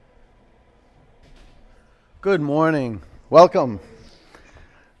Good morning. Welcome.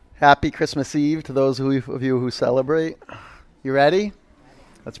 Happy Christmas Eve to those of you who celebrate. You ready?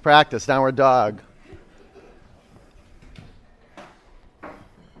 Let's practice. Downward dog.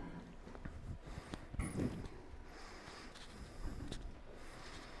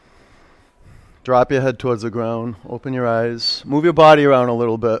 Drop your head towards the ground. Open your eyes. Move your body around a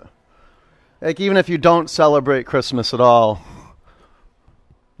little bit. Like even if you don't celebrate Christmas at all,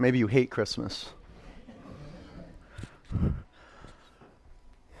 maybe you hate Christmas.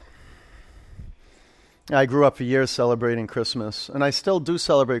 I grew up for years celebrating Christmas, and I still do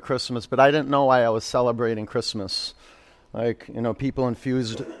celebrate Christmas, but I didn't know why I was celebrating Christmas. People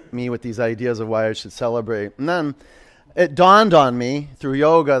infused me with these ideas of why I should celebrate. And then it dawned on me through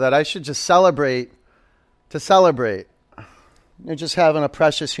yoga that I should just celebrate to celebrate. You're just having a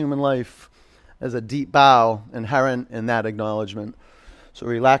precious human life as a deep bow inherent in that acknowledgement. So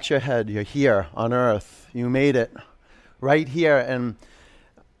relax your head. You're here on earth. You made it right here, and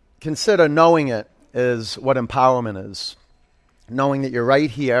consider knowing it is what empowerment is. Knowing that you're right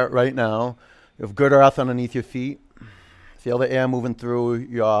here, right now. You have good earth underneath your feet. Feel the air moving through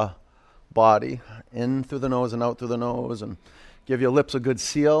your body, in through the nose and out through the nose, and give your lips a good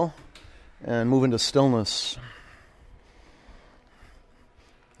seal, and move into stillness.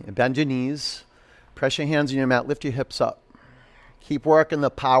 Bend your knees. Press your hands on your mat. Lift your hips up. Keep working the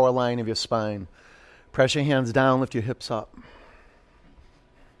power line of your spine. Press your hands down, lift your hips up.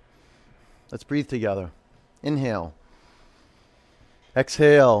 Let's breathe together. Inhale.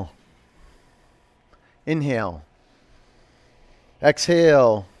 Exhale. Inhale.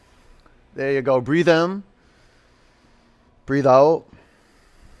 Exhale. There you go. Breathe in. Breathe out.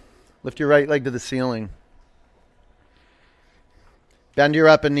 Lift your right leg to the ceiling. Bend your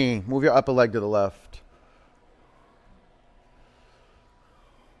upper knee. Move your upper leg to the left.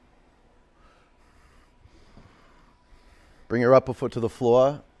 Bring your upper foot to the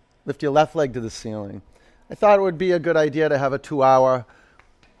floor. Lift your left leg to the ceiling. I thought it would be a good idea to have a 2-hour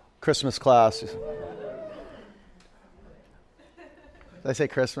Christmas class. Did I say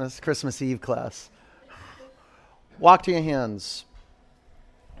Christmas? Christmas Eve class. Walk to your hands.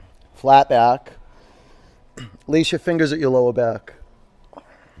 Flat back. Lace your fingers at your lower back.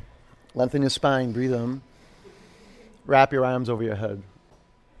 Lengthen your spine. Breathe in. Wrap your arms over your head.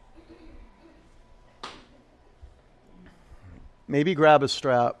 Maybe grab a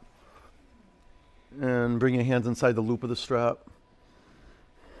strap and bring your hands inside the loop of the strap.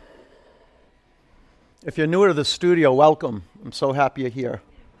 If you're newer to the studio, welcome. I'm so happy you're here.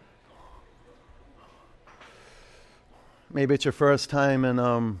 Maybe it's your first time in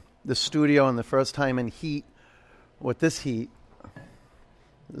the studio and the first time in heat with this heat.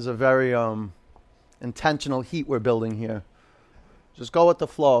 This is a very intentional heat we're building here. Just go with the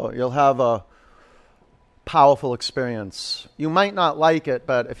flow. You'll have a powerful experience. You might not like it,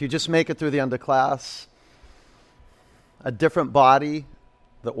 but if you just make it through the end of class, a different body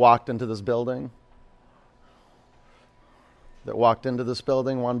that walked into this building,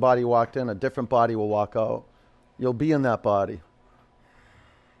 one body walked in, a different body will walk out. You'll be in that body.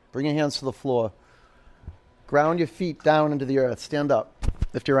 Bring your hands to the floor. Ground your feet down into the earth. Stand up.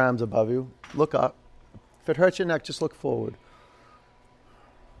 Lift your arms above you. Look up. If it hurts your neck, just look forward.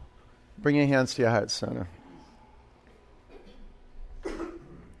 Bring your hands to your heart center.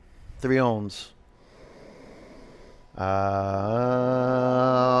 3 ohms.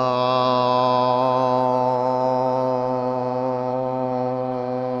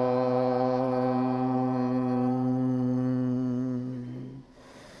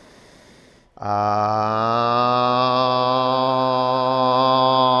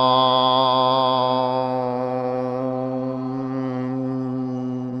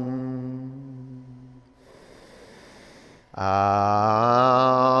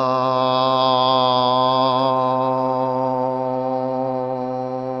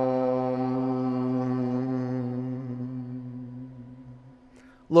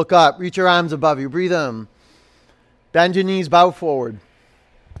 Look up. Reach your arms above you. Breathe in. Bend your knees. Bow forward.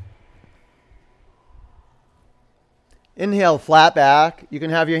 Inhale, flat back. You can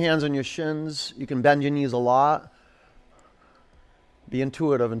have your hands on your shins. You can bend your knees a lot. Be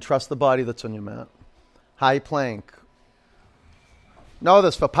intuitive and trust the body that's on your mat. High plank. Know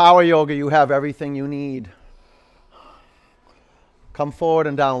this, for power yoga, you have everything you need. Come forward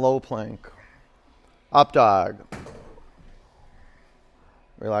and down, low plank. Up dog.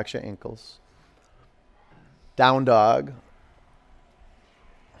 Relax your ankles. Down dog.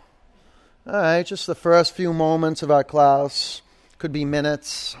 All right, just the first few moments of our class. Could be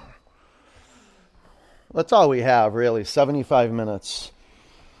minutes. That's all we have, really, 75 minutes.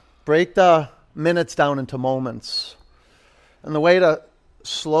 Break the minutes down into moments. And the way to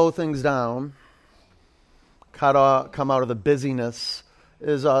slow things down, come out of the busyness,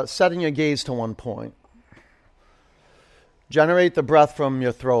 is setting your gaze to one point. Generate the breath from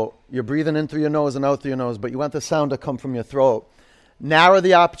your throat. You're breathing in through your nose and out through your nose, but you want the sound to come from your throat. Narrow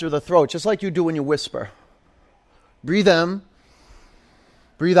the aperture of the throat, just like you do when you whisper. Breathe in.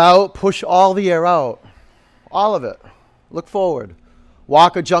 Breathe out. Push all the air out. All of it. Look forward.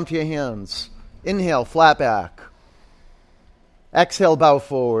 Walk or jump to your hands. Inhale, flat back. Exhale, bow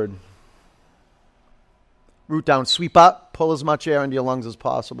forward. Root down, sweep up. Pull as much air into your lungs as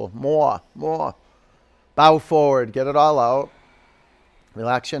possible. More. Bow forward. Get it all out.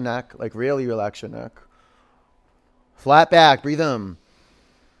 Relax your neck, like really relax your neck. Flat back. Breathe in.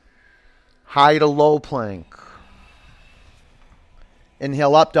 High to low plank.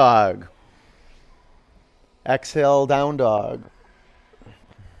 Inhale, up dog. Exhale, down dog.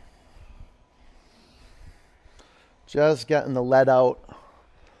 Just getting the lead out.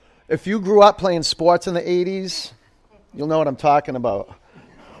 If you grew up playing sports in the 80s, you'll know what I'm talking about.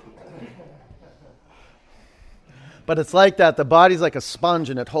 But it's like that. The body's like a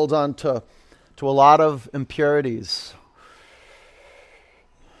sponge, and it holds on to a lot of impurities.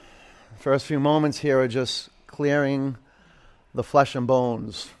 First few moments here are just clearing the flesh and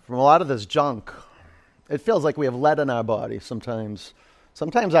bones from a lot of this junk. It feels like we have lead in our body sometimes.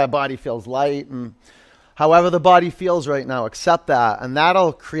 Sometimes our body feels light, and however the body feels right now, accept that, and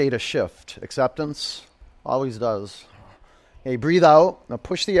that'll create a shift. Acceptance always does. Okay, breathe out. Now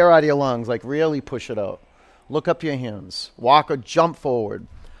push the air out of your lungs, like really push it out. Look up to your hands. Walk or jump forward.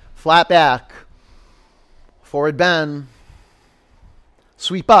 Flat back. Forward bend.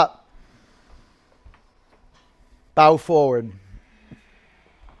 Sweep up. Bow forward.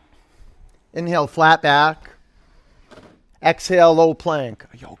 Inhale, flat back. Exhale, low plank.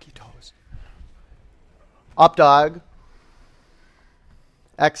 Yogi toes. Up dog.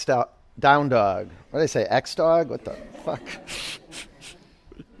 Down dog. What did I say? X dog? What the fuck?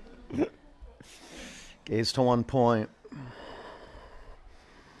 Gaze to one point.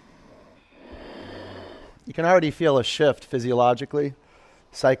 You can already feel a shift physiologically,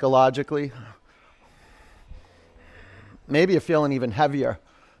 psychologically. Maybe you're feeling even heavier,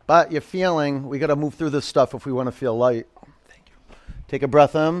 but you're feeling we got to move through this stuff if we want to feel light. Thank you. Take a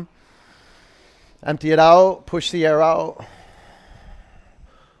breath in. Empty it out. Push the air out.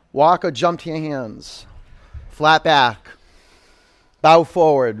 Walk or jump to your hands. Flat back. Bow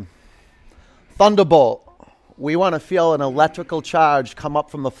forward. Thunderbolt. We want to feel an electrical charge come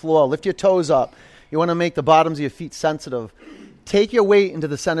up from the floor. Lift your toes up. You want to make the bottoms of your feet sensitive. Take your weight into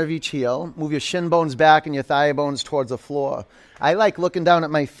the center of each heel. Move your shin bones back and your thigh bones towards the floor. I like looking down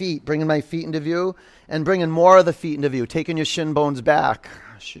at my feet, bringing my feet into view, and bringing more of the feet into view, taking your shin bones back.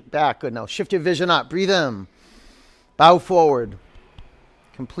 Back, good. Now shift your vision up. Breathe in. Bow forward.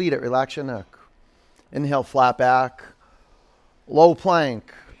 Complete it. Relax your neck. Inhale, flat back. Low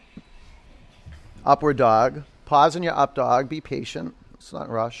plank. Upward dog. Pause in your up dog. Be patient. Let's not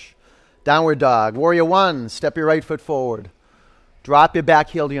rush. Downward dog. Warrior one. Step your right foot forward. Drop your back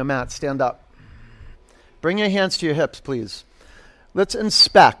heel to your mat. Stand up. Bring your hands to your hips, please. Let's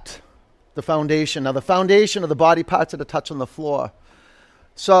inspect the foundation. Now, the foundation of the body parts that are touching the floor.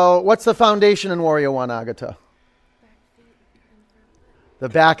 So, what's the foundation in Warrior One, Agata? The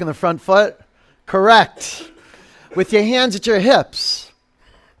back and the front foot? Correct. With your hands at your hips.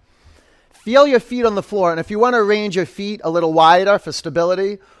 Feel your feet on the floor. And if you want to arrange your feet a little wider for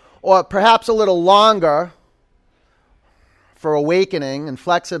stability, or perhaps a little longer for awakening and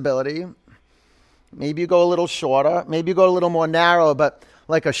flexibility, maybe you go a little shorter, maybe you go a little more narrow, but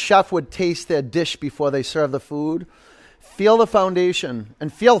like a chef would taste their dish before they serve the food. Feel the foundation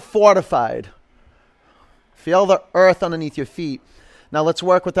and feel fortified. Feel the earth underneath your feet. Now let's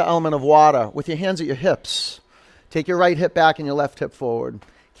work with the element of water. With your hands at your hips, take your right hip back and your left hip forward.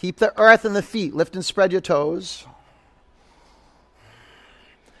 Keep the earth in the feet. Lift and spread your toes.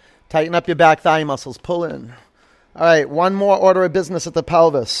 Tighten up your back thigh muscles. Pull in. All right, one more order of business at the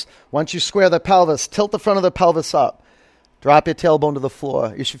pelvis. Once you square the pelvis, tilt the front of the pelvis up. Drop your tailbone to the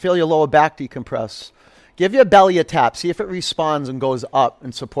floor. You should feel your lower back decompress. Give your belly a tap. See if it responds and goes up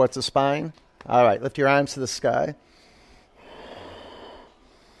and supports the spine. All right, lift your arms to the sky.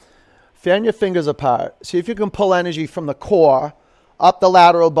 Fan your fingers apart. See if you can pull energy from the core up the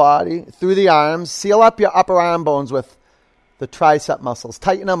lateral body, through the arms. Seal up your upper arm bones with the tricep muscles.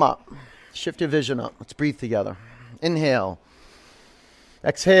 Tighten them up. Shift your vision up. Let's breathe together. Inhale.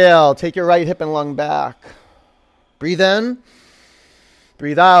 Exhale. Take your right hip and lung back. Breathe in.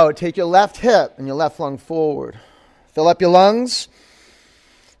 Breathe out. Take your left hip and your left lung forward. Fill up your lungs.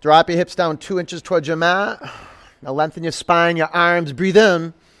 Drop your hips down 2 inches towards your mat. Now lengthen your spine, your arms. Breathe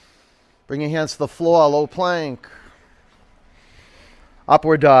in. Bring your hands to the floor, low plank.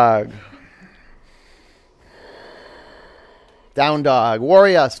 Upward dog. Down dog.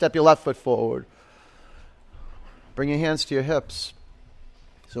 Warrior, step your left foot forward. Bring your hands to your hips.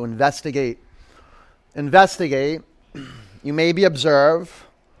 So investigate. Investigate. You maybe observe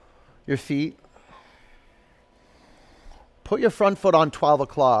your feet. Put your front foot on 12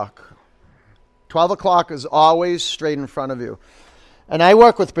 o'clock. 12 o'clock is always straight in front of you. And I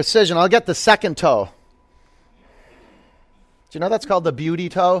work with precision. I'll get the second toe. Do you know that's called the beauty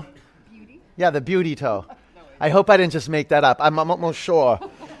toe? Beauty? Yeah, the beauty toe. I hope I didn't just make that up. I'm almost sure.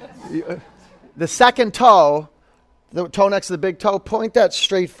 The second toe, the toe next to the big toe, point that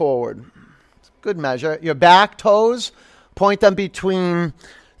straight forward. Good measure. Your back toes, point them between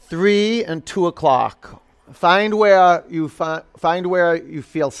 3 and 2 o'clock. Find where you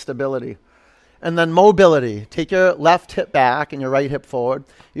feel stability. And then mobility. Take your left hip back and your right hip forward.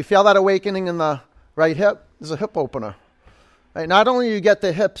 You feel that awakening in the right hip? There's a hip opener. Right? Not only do you get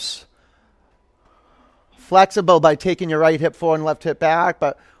the hips flexible by taking your right hip forward and left hip back,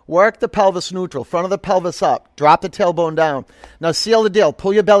 but work the pelvis neutral, front of the pelvis up. Drop the tailbone down. Now seal the deal.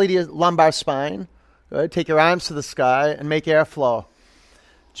 Pull your belly to your lumbar spine. Good. Take your arms to the sky and make airflow.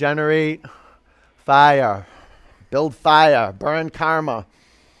 Generate fire. Build fire. Burn karma.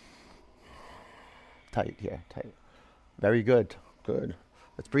 Tight here, tight. Very good, good.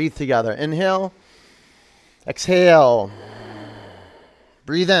 Let's breathe together. Inhale. Exhale.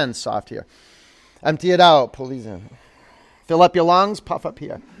 Breathe in, soft here. Empty it out, pull these in. Fill up your lungs, puff up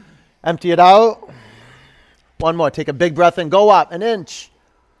here. Empty it out. One more, take a big breath in, go up, an inch.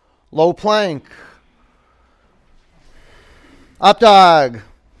 Low plank. Up dog.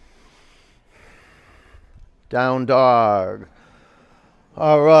 Down dog.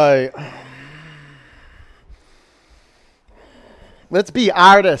 All right. Let's be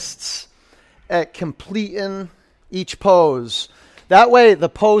artists at completing each pose. That way, the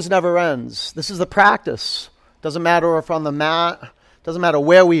pose never ends. This is the practice. Doesn't matter if we're on the mat. Doesn't matter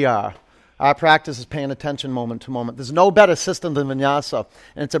where we are. Our practice is paying attention moment to moment. There's no better system than vinyasa.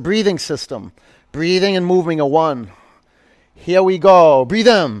 And it's a breathing system. Breathing and moving are one. Here we go. Breathe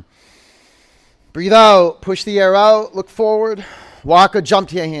in. Breathe out. Push the air out. Look forward. Walk or jump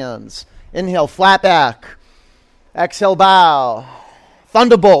to your hands. Inhale, flat back. Exhale, bow.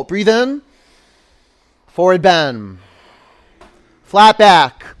 Thunderbolt. Breathe in. Forward bend. Flat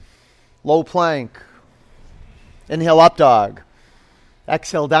back. Low plank. Inhale, up dog.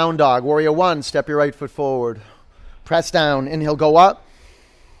 Exhale, down dog. Warrior one. Step your right foot forward. Press down. Inhale, go up.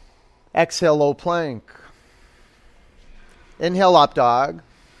 Exhale, low plank. Inhale, up dog.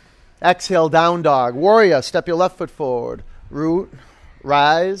 Exhale, down dog. Warrior. Step your left foot forward. Root.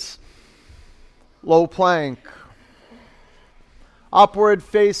 Rise. Low plank. Upward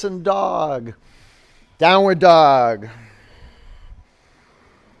facing dog. Downward dog.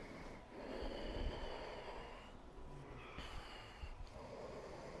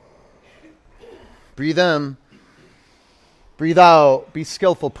 Breathe in. Breathe out. Be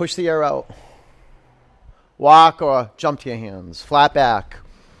skillful. Push the air out. Walk or jump to your hands. Flat back.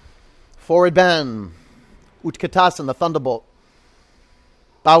 Forward bend. Utkatasana, thunderbolt.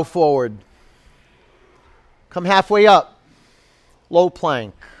 Bow forward. Come halfway up. Low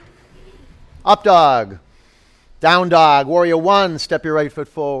plank. Up dog. Down dog. Warrior one. Step your right foot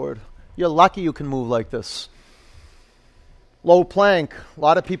forward. You're lucky you can move like this. Low plank. A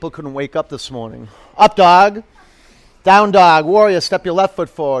lot of people couldn't wake up this morning. Up dog. Down dog. Warrior. Step your left foot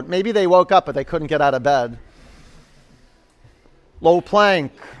forward. Maybe they woke up but they couldn't get out of bed. Low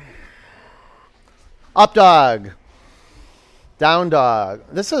plank. Up dog. Down dog.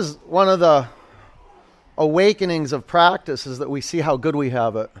 This is one of the awakenings of practice, is that we see how good we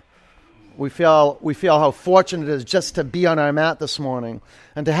have it. We feel how fortunate it is just to be on our mat this morning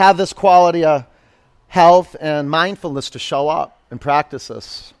and to have this quality of health and mindfulness to show up and practice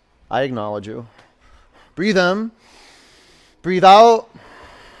this. I acknowledge you. Breathe in. Breathe out.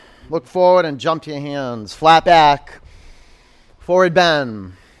 Look forward and jump to your hands. Flat back. Forward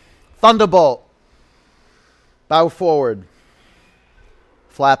bend. Thunderbolt. Bow forward.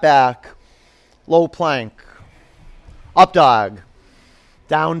 Flat back. Low plank. Up dog.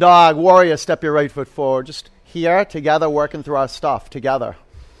 Down dog. Warrior. Step your right foot forward. Just here, together, working through our stuff together.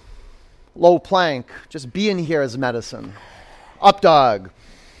 Low plank. Just being here is medicine. Up dog.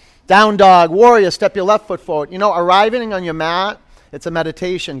 Down dog. Warrior. Step your left foot forward. You know, arriving on your mat, it's a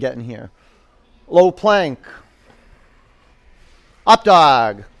meditation getting here. Low plank. Up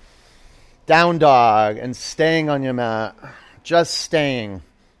dog. Down dog. And staying on your mat. Just staying.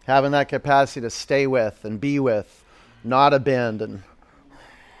 Having that capacity to stay with and be with, not abandon.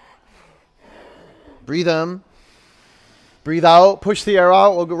 Breathe in. Breathe out. Push the air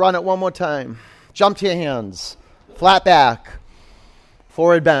out. We'll run it one more time. Jump to your hands. Flat back.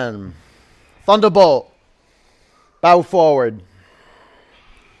 Forward bend. Thunderbolt. Bow forward.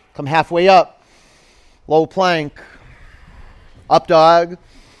 Come halfway up. Low plank. Up dog.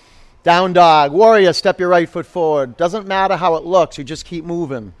 Down dog. Warrior, step your right foot forward. Doesn't matter how it looks. You just keep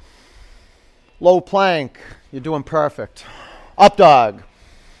moving. Low plank. You're doing perfect. Up dog.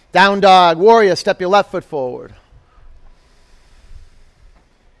 Down dog. Warrior, step your left foot forward.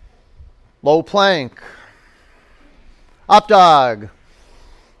 Low plank. Up dog.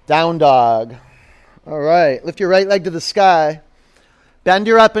 Down dog. All right. Lift your right leg to the sky. Bend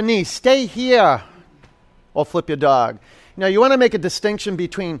your upper knee. Stay here. Or flip your dog. Now, you want to make a distinction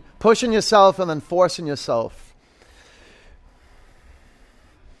between pushing yourself and then forcing yourself.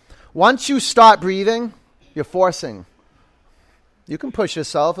 Once you start breathing, you're forcing. You can push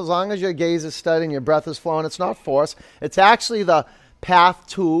yourself as long as your gaze is steady and your breath is flowing. It's not force. It's actually the path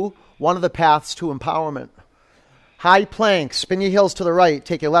to, one of the paths to empowerment. High plank, spin your heels to the right,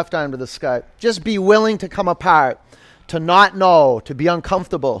 take your left arm to the sky. Just be willing to come apart, to not know, to be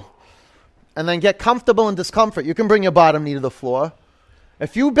uncomfortable. And then get comfortable in discomfort. You can bring your bottom knee to the floor.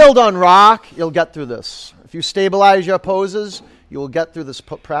 If you build on rock, you'll get through this. If you stabilize your poses, you will get through this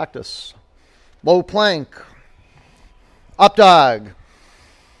practice. Low plank. Up dog.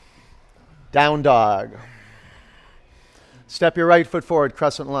 Down dog. Step your right foot forward,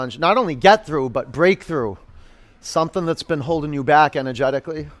 crescent lunge. Not only get through, but break through. Something that's been holding you back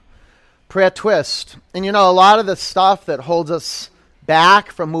energetically. Prayer twist. And you know, a lot of the stuff that holds us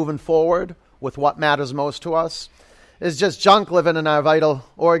back from moving forward with what matters most to us is just junk living in our vital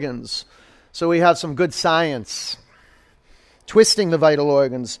organs. So we have some good science. Twisting the vital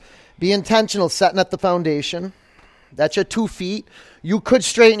organs. Be intentional, setting up the foundation. That's your 2 feet. You could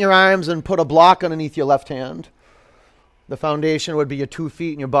straighten your arms and put a block underneath your left hand. The foundation would be your 2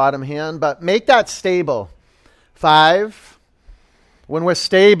 feet and your bottom hand, but make that stable. 5. When we're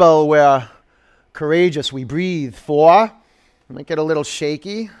stable, we're courageous. We breathe. 4. Make it a little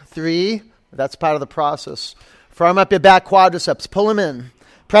shaky. 3. That's part of the process. Firm up your back quadriceps. Pull them in.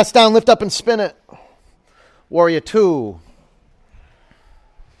 Press down, lift up, and spin it. Warrior 2.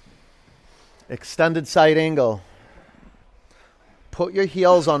 Extended side angle. Put your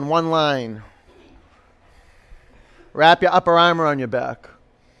heels on one line. Wrap your upper arm around your back.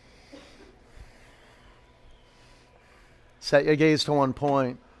 Set your gaze to one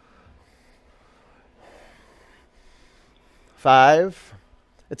point. 5.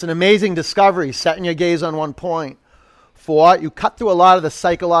 It's an amazing discovery, setting your gaze on one point. 4. You cut through a lot of the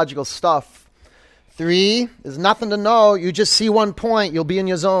psychological stuff. 3. There's nothing to know. You just see one point. You'll be in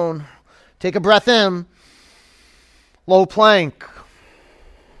your zone. Take a breath in. Low plank.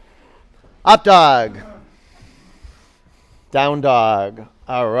 Up dog. Down dog.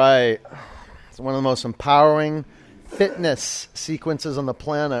 All right. It's one of the most empowering fitness sequences on the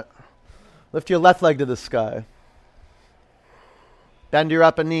planet. Lift your left leg to the sky. Bend your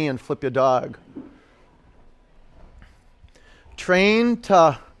upper knee and flip your dog. Train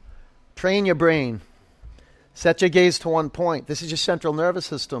your brain. Set your gaze to one point. This is your central nervous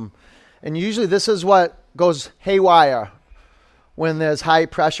system. And usually this is what goes haywire when there's high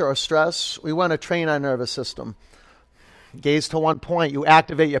pressure or stress. We want to train our nervous system. Gaze to one point. You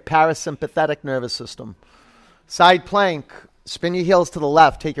activate your parasympathetic nervous system. Side plank. Spin your heels to the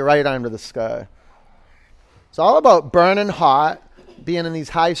left. Take your right arm to the sky. It's all about burning hot, being in these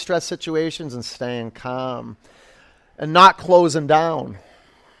high stress situations and staying calm and not closing down.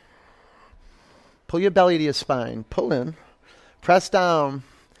 Pull your belly to your spine. Pull in. Press down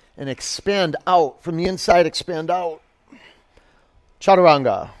and expand out. From the inside, expand out.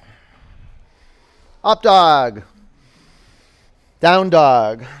 Chaturanga. Up dog. Down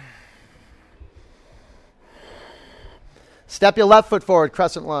dog. Step your left foot forward,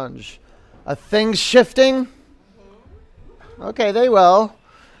 crescent lunge. Are things shifting? Okay, they will.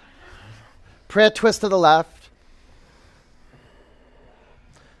 Prayer twist to the left.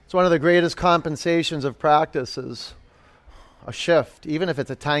 It's one of the greatest compensations of practice is a shift, even if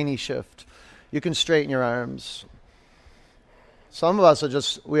it's a tiny shift. You can straighten your arms. Some of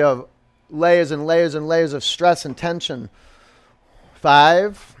us we have layers and layers and layers of stress and tension.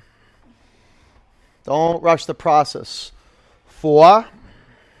 5. Don't rush the process. 4.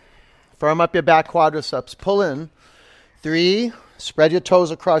 Firm up your back quadriceps. Pull in. 3. Spread your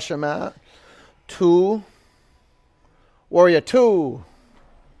toes across your mat. 2. Warrior 2.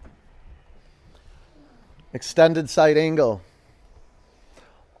 Extended side angle.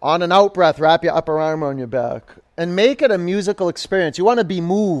 On an out breath, wrap your upper arm around your back. And make it a musical experience. You want to be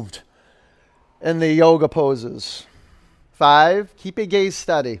moved in the yoga poses. 5, keep your gaze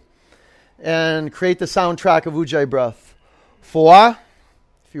steady. And create the soundtrack of Ujjayi breath. 4,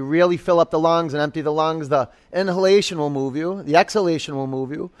 if you really fill up the lungs and empty the lungs, the inhalation will move you. The exhalation will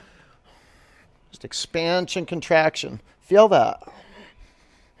move you. Just expansion, contraction. Feel that.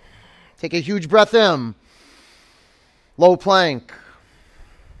 Take a huge breath in. Low plank.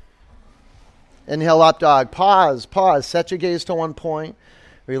 Inhale, up dog. Pause. Set your gaze to one point.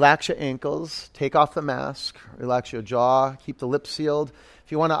 Relax your ankles. Take off the mask. Relax your jaw. Keep the lips sealed.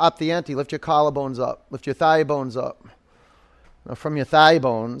 If you want to up the ante, lift your collarbones up. Lift your thigh bones up. Now from your thigh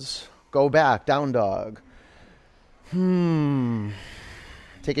bones, go back. Down dog.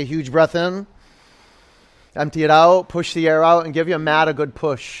 Take a huge breath in. Empty it out. Push the air out and give your mat a good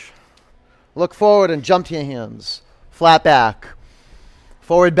push. Look forward and jump to your hands. Flat back.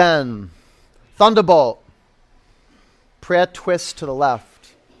 Forward bend. Thunderbolt. Prayer twist to the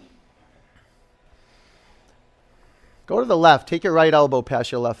left. Go to the left. Take your right elbow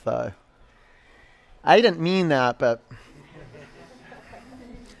past your left thigh. I didn't mean that, but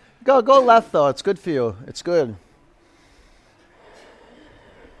go left though. It's good for you. It's good.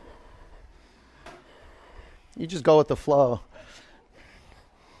 You just go with the flow.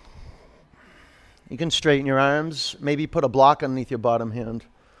 You can straighten your arms. Maybe put a block underneath your bottom hand.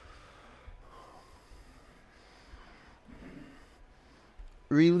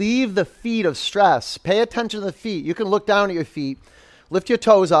 Relieve the feet of stress. Pay attention to the feet. You can look down at your feet. Lift your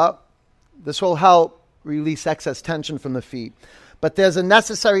toes up. This will help release excess tension from the feet. But there's a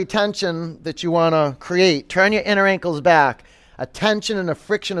necessary tension that you want to create. Turn your inner ankles back. A tension and a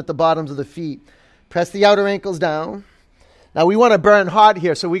friction at the bottoms of the feet. Press the outer ankles down. Now we want to burn hot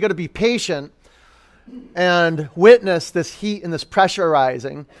here, so we got to be patient and witness this heat and this pressure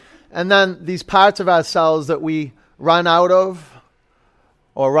rising. And then these parts of ourselves that we run out of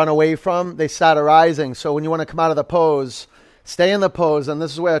or run away from, they start arising. So when you want to come out of the pose, stay in the pose, and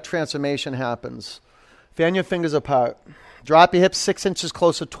this is where a transformation happens. Fan your fingers apart. Drop your hips 6 inches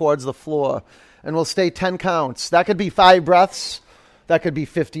closer towards the floor, and we'll stay 10 counts. That could be 5 breaths. That could be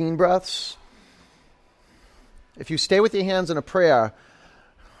 15 breaths. If you stay with your hands in a prayer,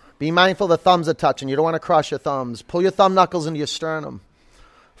 be mindful the thumbs are touching. You don't want to cross your thumbs. Pull your thumb knuckles into your sternum.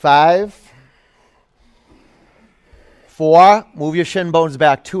 5. 4, move your shin bones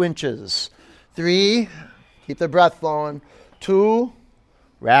back 2 inches. 3, keep the breath flowing. 2,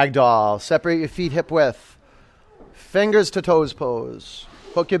 ragdoll. Separate your feet hip width. Fingers to toes pose.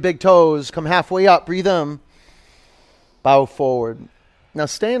 Hook your big toes. Come halfway up. Breathe in. Bow forward. Now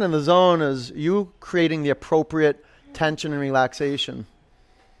staying in the zone is you creating the appropriate tension and relaxation.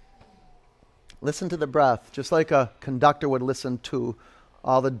 Listen to the breath, just like a conductor would listen to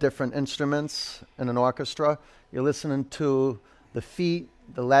all the different instruments in an orchestra. You're listening to the feet,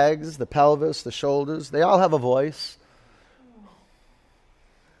 the legs, the pelvis, the shoulders. They all have a voice.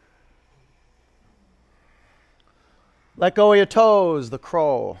 Let go of your toes, the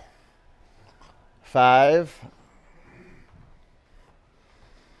crow. 5.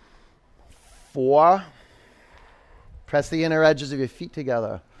 4. Press the inner edges of your feet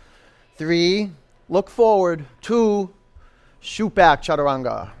together. 3. Look forward. 2. Shoot back,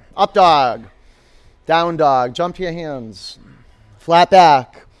 chaturanga. Up dog. Down dog. Jump to your hands. Flat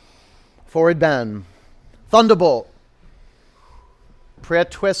back. Forward bend. Thunderbolt. Prayer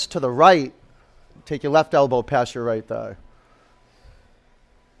twist to the right. Take your left elbow past your right thigh.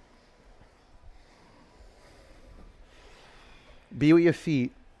 Be with your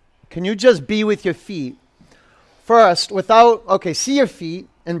feet. Can you just be with your feet? First, see your feet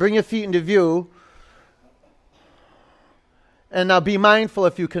and bring your feet into view. And now be mindful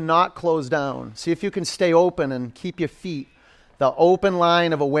if you cannot close down. See if you can stay open and keep your feet, the open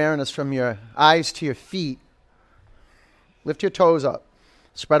line of awareness from your eyes to your feet. Lift your toes up.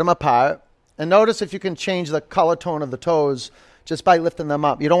 Spread them apart. And notice if you can change the color tone of the toes just by lifting them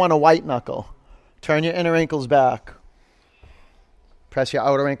up. You don't want a white knuckle. Turn your inner ankles back. Press your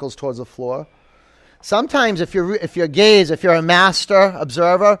outer ankles towards the floor. Sometimes if you're a master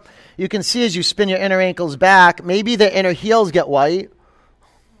observer, you can see as you spin your inner ankles back, maybe the inner heels get white.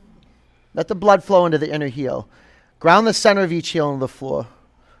 Let the blood flow into the inner heel. Ground the center of each heel into the floor.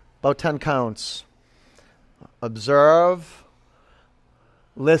 About 10 counts. Observe,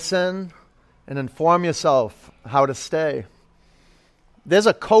 listen, and inform yourself how to stay. There's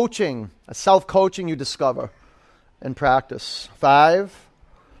a self-coaching you discover in practice. 5,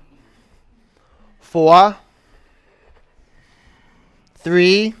 4,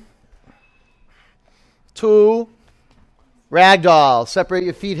 3, 2, Ragdoll. Separate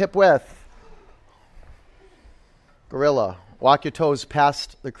your feet hip width. Gorilla. Walk your toes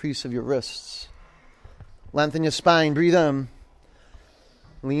past the crease of your wrists. Lengthen your spine. Breathe in.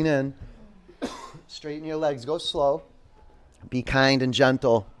 Lean in. Straighten your legs. Go slow. Be kind and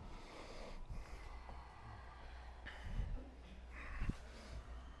gentle.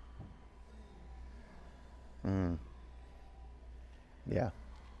 Yeah.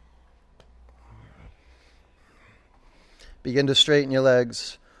 Begin to straighten your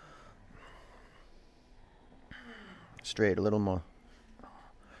legs. Straight, a little more.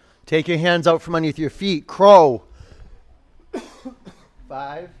 Take your hands out from underneath your feet. Crow.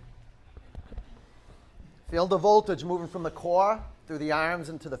 5. Feel the voltage moving from the core through the arms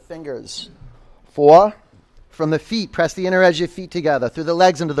into the fingers. 4. From the feet, press the inner edge of your feet together, through the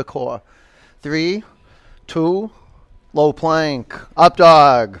legs into the core. 3, 2, low plank, up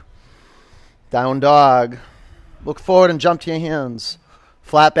dog, down dog. Look forward and jump to your hands.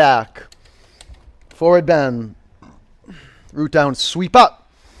 Flat back, forward bend, root down, sweep up.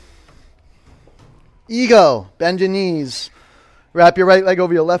 Eagle, bend your knees. Wrap your right leg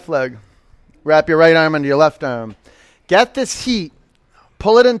over your left leg. Wrap your right arm under your left arm. Get this heat.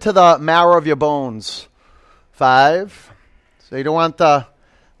 Pull it into the marrow of your bones. 5. So you don't want the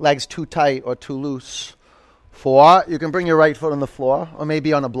legs too tight or too loose. 4. You can bring your right foot on the floor or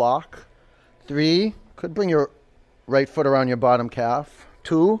maybe on a block. 3. Could bring your right foot around your bottom calf.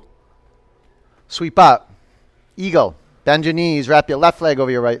 2. Sweep up. Eagle. Bend your knees. Wrap your left leg over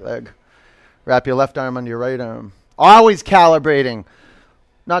your right leg. Wrap your left arm under your right arm. Always calibrating.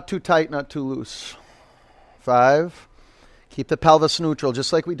 Not too tight, not too loose. 5. Keep the pelvis neutral,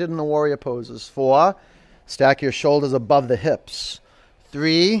 just like we did in the warrior poses. 4. Stack your shoulders above the hips.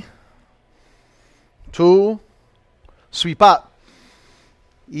 3, 2, sweep up.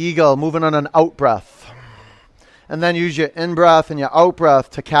 Eagle, moving on an out breath. And then use your in-breath and your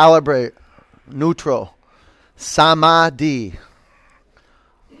out-breath to calibrate. Neutral. Samadhi.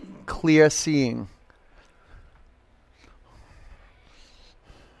 Clear seeing.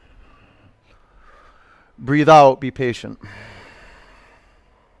 Breathe out, be patient.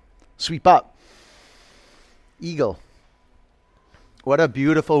 Sweep up. Eagle. What a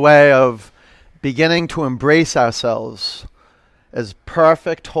beautiful way of beginning to embrace ourselves as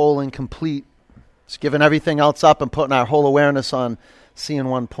perfect, whole, and complete. It's giving everything else up and putting our whole awareness on seeing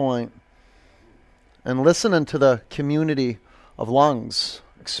one point. And listening to the community of lungs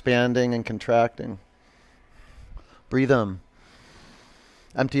expanding and contracting. Breathe in.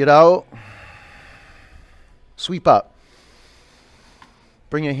 Empty it out. Sweep up.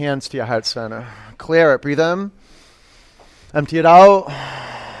 Bring your hands to your heart center. Clear it. Breathe in. Empty it out.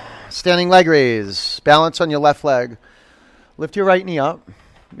 Standing leg raise. Balance on your left leg. Lift your right knee up.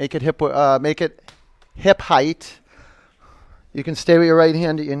 Make it hip height. You can stay with your right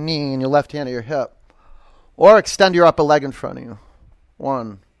hand at your knee and your left hand at your hip. Or extend your upper leg in front of you.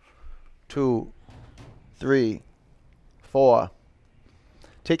 1, 2, 3, 4.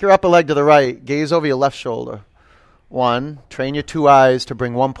 Take your upper leg to the right. Gaze over your left shoulder. 1. Train your 2 eyes to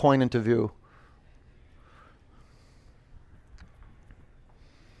bring 1 point into view.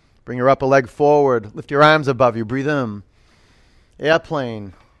 Bring your upper leg forward. Lift your arms above you. Breathe in.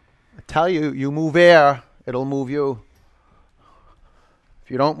 Airplane. I tell you, you move air, it'll move you.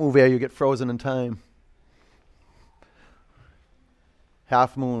 If you don't move air, you get frozen in time.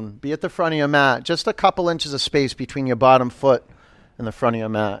 Half moon. Be at the front of your mat. Just a couple inches of space between your bottom foot and the front of your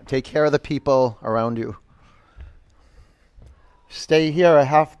mat. Take care of the people around you. Stay here, a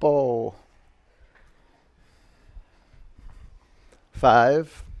half bow.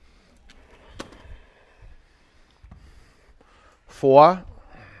 5. 4.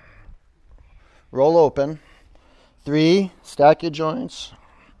 Roll open. 3. Stack your joints.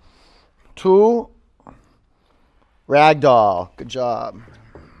 2. Ragdoll. Good job.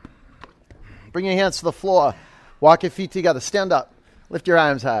 Bring your hands to the floor. Walk your feet together. Stand up. Lift your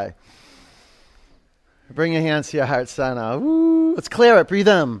arms high. Bring your hands to your heart center. Woo. Let's clear it. Breathe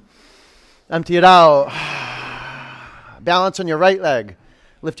in. Empty it out. Balance on your right leg.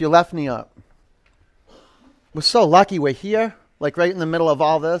 Lift your left knee up. We're so lucky we're here, like right in the middle of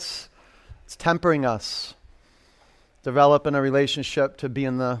all this. It's tempering us. Developing a relationship to be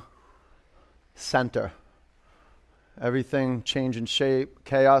in the center. Everything changing shape,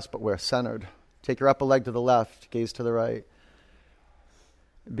 chaos, but we're centered. Take your upper leg to the left, gaze to the right.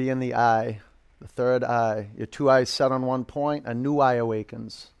 Be in the eye, the third eye. Your 2 eyes set on 1 point, a new eye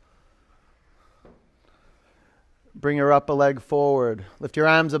awakens. Bring your upper leg forward. Lift your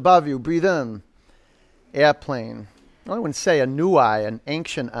arms above you. Breathe in. Airplane. I wouldn't say a new eye, an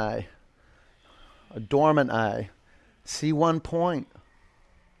ancient eye. A dormant eye. See one point.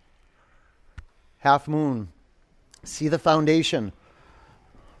 Half moon. See the foundation.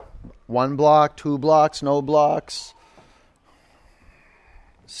 1 block, 2 blocks, no blocks.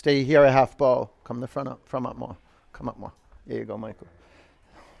 Stay here a half bow. Come the front up, from up more. Come up more. There you go, Michael.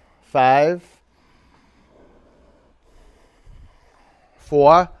 5.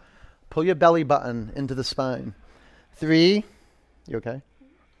 4. Pull your belly button into the spine. 3. You okay?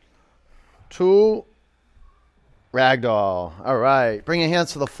 2. Ragdoll. All right. Bring your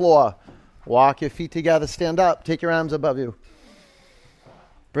hands to the floor. Walk your feet together. Stand up. Take your arms above you.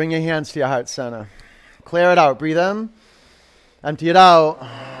 Bring your hands to your heart center. Clear it out. Breathe in. Empty it out.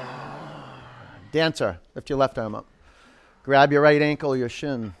 Dancer. Lift your left arm up. Grab your right ankle or your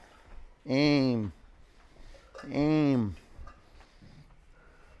shin. Aim. Aim.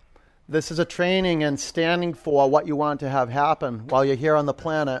 This is a training in standing for what you want to have happen while you're here on the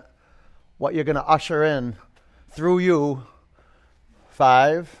planet, what you're going to usher in through you.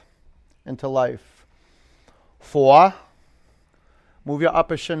 5, into life. 4, move your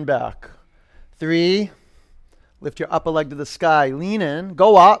upper shin back. 3, lift your upper leg to the sky. Lean in,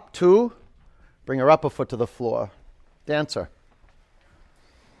 go up. 2, bring your upper foot to the floor. Dancer.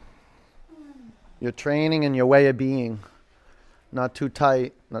 You're training in your way of being. Not too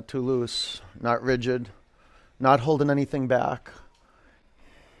tight, not too loose, not rigid, not holding anything back.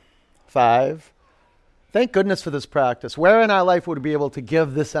 5. Thank goodness for this practice. Where in our life would we be able to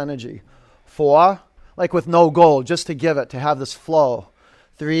give this energy? 4, like with no goal, just to give it, to have this flow.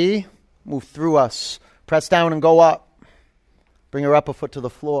 3, move through us. Press down and go up. Bring your upper foot to the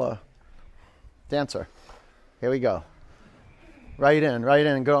floor. Dancer. Here we go. Right in, right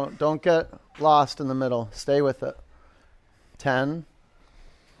in. Go. Don't get lost in the middle. Stay with it. 10.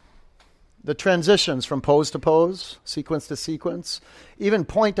 The transitions from pose to pose, sequence to sequence, even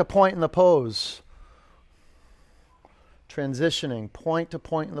point to point in the pose. Transitioning, point to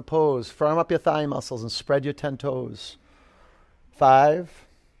point in the pose. Firm up your thigh muscles and spread your 10 toes. 5.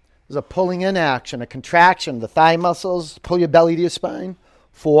 There's a pulling in action, a contraction. The thigh muscles, pull your belly to your spine.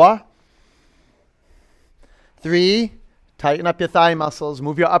 4. 3. Tighten up your thigh muscles.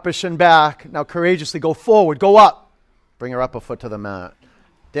 Move your upper shin back. Now courageously go forward. Go up. Bring your upper foot to the mat.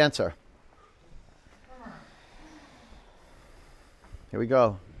 Dancer. Here we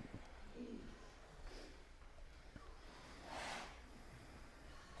go.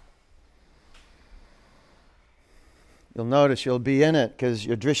 You'll notice you'll be in it because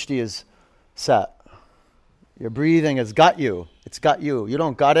your drishti is set. Your breathing has got you. It's got you. You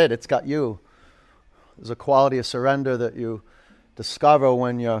don't got it, it's got you. There's a quality of surrender that you discover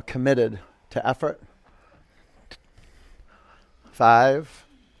when you're committed to effort. 5,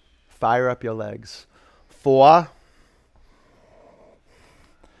 fire up your legs. 4,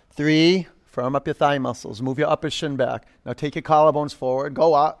 3, firm up your thigh muscles. Move your upper shin back. Now take your collarbones forward.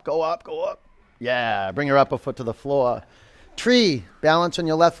 Go up, go up, go up. Yeah, bring your upper foot to the floor. Tree, balance on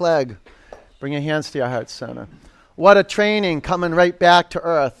your left leg. Bring your hands to your heart center. What a training, coming right back to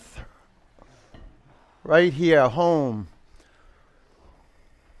earth. Right here, home.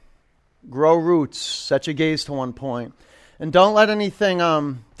 Grow roots, set your gaze to one point. And don't let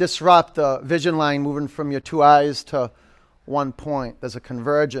anything disrupt the vision line moving from your 2 eyes to one point. There's a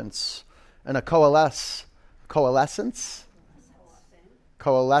convergence and a coalescence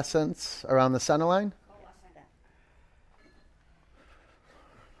around the center line.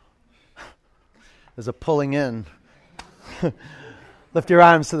 There's a pulling in. Lift your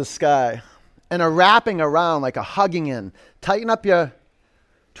arms to the sky. And a wrapping around, like a hugging in. Tighten up your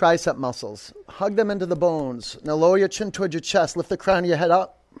tricep muscles. Hug them into the bones. Now lower your chin towards your chest. Lift the crown of your head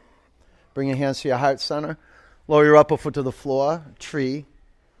up. Bring your hands to your heart center. Lower your upper foot to the floor. Tree.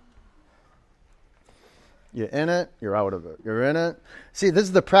 You're in it. You're out of it. You're in it. See, this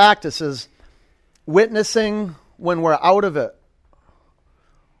is the practice, is witnessing when we're out of it.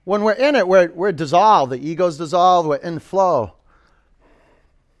 When we're in it, we're dissolved. The ego's dissolved. We're in flow.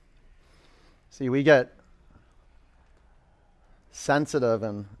 See, we get sensitive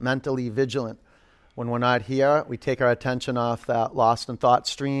and mentally vigilant. When we're not here, we take our attention off that lost in thought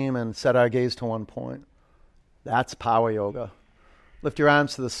stream and set our gaze to one point. That's power yoga. Lift your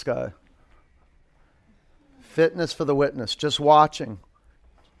arms to the sky. Fitness for the witness, just watching.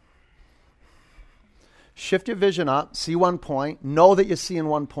 Shift your vision up, see one point. Know that you're seeing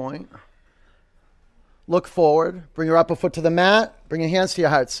one point. Look forward. Bring your upper foot to the mat. Bring your hands to your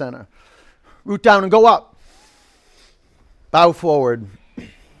heart center. Root down and go up. Bow forward.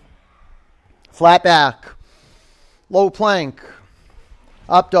 Flat back. Low plank.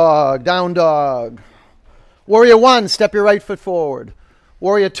 Up dog. Down dog. Warrior 1, step your right foot forward.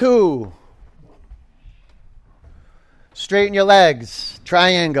 Warrior 2. Straighten your legs.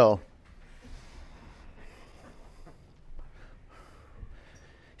 Triangle.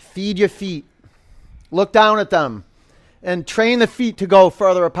 Feed your feet. Look down at them. And train the feet to go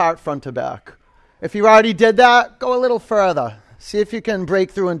further apart front to back. If you already did that, go a little further. See if you can break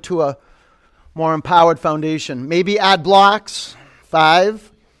through into a more empowered foundation. Maybe add blocks.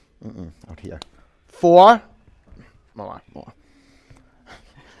 5. Out here. 4. More.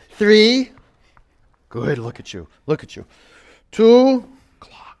 3. Good. Look at you. 2.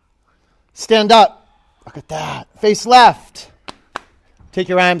 Stand up. Look at that. Face left. Take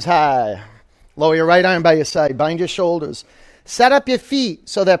your arms high. Lower your right arm by your side. Bind your shoulders. Set up your feet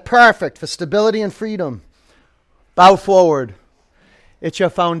so they're perfect for stability and freedom. Bow forward. It's your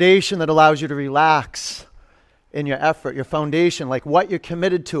foundation that allows you to relax in your effort. Your foundation, like what you're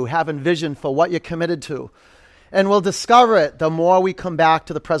committed to, having vision for what you're committed to. And we'll discover it the more we come back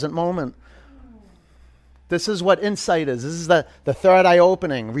to the present moment. This is what insight is. This is the third eye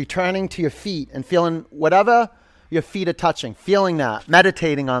opening, returning to your feet and feeling whatever your feet are touching, feeling that,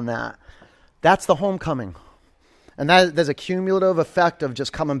 meditating on that. That's the homecoming. And there's a cumulative effect of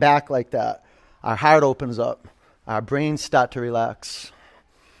just coming back like that. Our heart opens up. Our brains start to relax.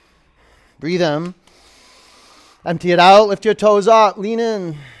 Breathe in. Empty it out. Lift your toes up. Lean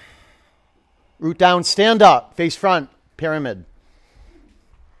in. Root down. Stand up. Face front. Pyramid.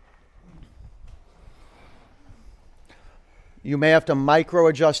 You may have to micro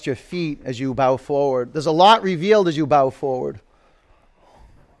adjust your feet as you bow forward. There's a lot revealed as you bow forward.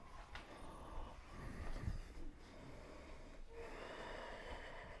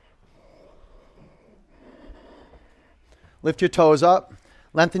 Lift your toes up.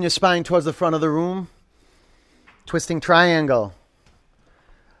 Lengthen your spine towards the front of the room. Twisting triangle.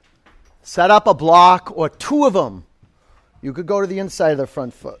 Set up a block or 2 of them. You could go to the inside of the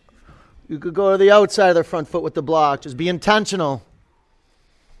front foot. You could go to the outside of the front foot with the block. Just be intentional.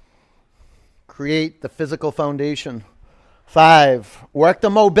 Create the physical foundation. 5. Work the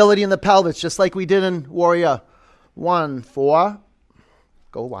mobility in the pelvis just like we did in Warrior 1. 4.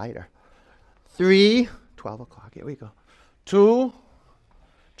 Go wider. 3. 12 o'clock. Here we go. 2.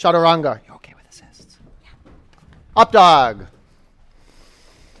 Chaturanga. You okay with assists? Yeah. Up dog.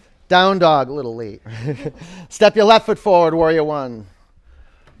 Down dog. A little late. Step your left foot forward. Warrior 1.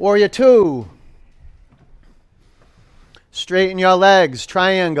 Warrior 2. Straighten your legs.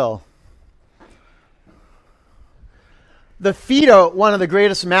 Triangle. The feet are one of the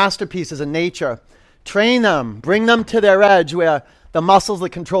greatest masterpieces in nature. Train them. Bring them to their edge where the muscles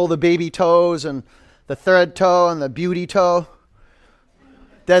that control the baby toes and the third toe and the beauty toe,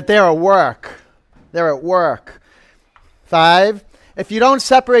 that they're at work. They're at work. 5. If you don't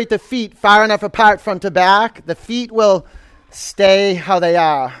separate the feet far enough apart front to back, the feet will stay how they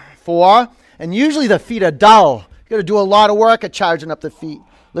are. 4. And usually the feet are dull. You got to do a lot of work at charging up the feet.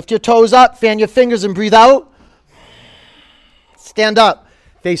 Lift your toes up, fan your fingers and breathe out. Stand up,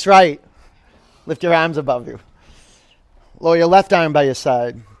 face right. Lift your arms above you. Lower your left arm by your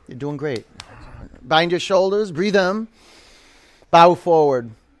side. You're doing great. Bind your shoulders, breathe in. Bow forward.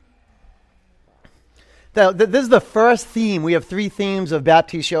 Now, this is the first theme. We have 3 themes of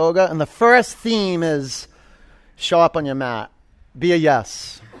Baptiste Yoga, and the first theme is show up on your mat. Be a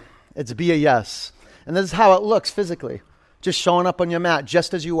yes. It's be a yes. And this is how it looks physically. Just showing up on your mat,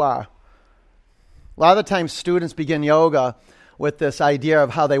 just as you are. A lot of the times students begin yoga with this idea of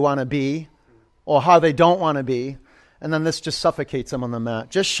how they want to be or how they don't want to be, and then this just suffocates them on the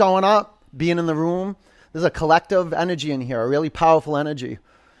mat. Just showing up, being in the room. There's a collective energy in here, a really powerful energy.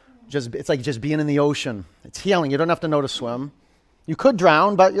 It's like just being in the ocean. It's healing. You don't have to know to swim. You could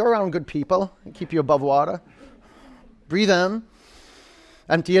drown, but you're around good people. They keep you above water. Breathe in.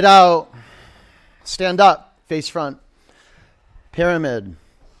 Empty it out. Stand up. Face front. Pyramid.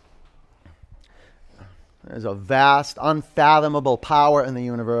 There's a vast, unfathomable power in the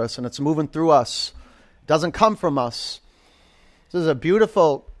universe, and it's moving through us. It doesn't come from us. This is a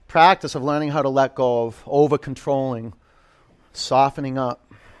beautiful practice of learning how to let go of over-controlling, softening up.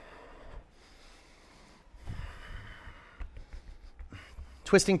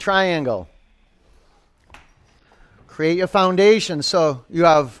 Twisting triangle. Create your foundation so you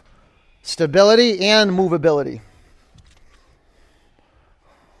have stability and movability.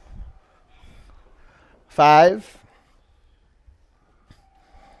 5.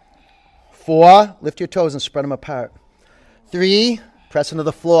 4. Lift your toes and spread them apart. 3. Press into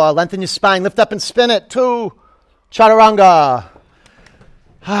the floor. Lengthen your spine. Lift up and spin it. 2. Chaturanga.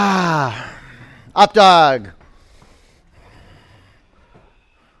 Up dog.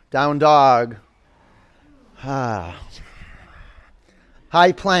 Down dog. High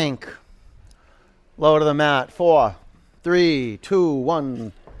plank. Lower to the mat. 4. 3, 2,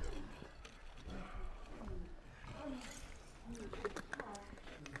 1.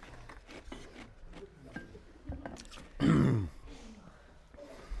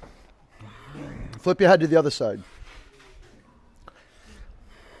 Flip your head to the other side.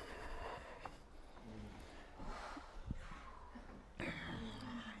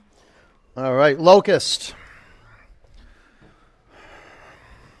 All right, locust.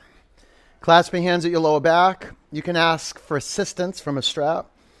 Clasp your hands at your lower back. You can ask for assistance from a strap.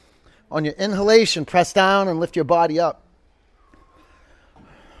 On your inhalation, press down and lift your body up.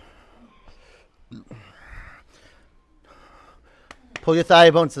 Pull your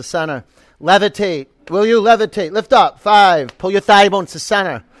thigh bones to center. Levitate. Will you levitate? Lift up. 5. Pull your thigh bones to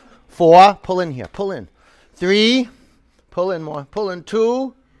center. 4. Pull in here. Pull in. 3. Pull in more. Pull in.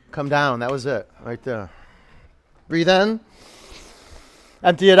 2. Come down. That was it. Right there. Breathe in.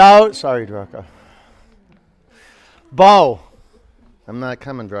 Empty it out. Sorry, Drucker. Bow. I'm not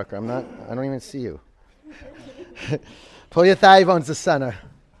coming, Drucker. I don't even see you. Pull your thigh bones to center.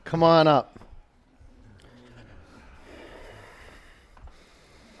 Come on up.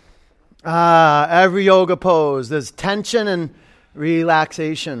 Every yoga pose, there's tension and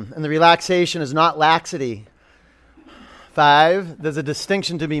relaxation. And the relaxation is not laxity. 5, there's a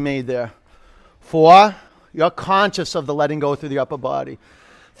distinction to be made there. 4, you're conscious of the letting go through the upper body.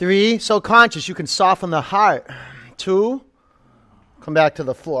 3, so conscious you can soften the heart. 2, come back to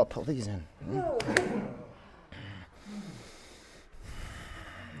the floor. Pull these in.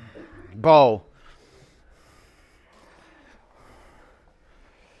 Bow.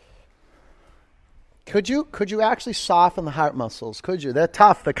 Could you actually soften the heart muscles? Could you? They're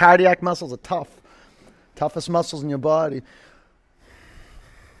tough. The cardiac muscles are tough. Toughest muscles in your body.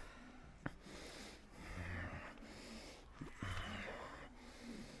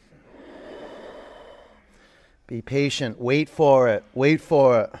 Be patient. Wait for it. Wait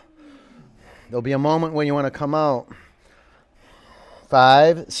for it. There'll be a moment when you want to come out.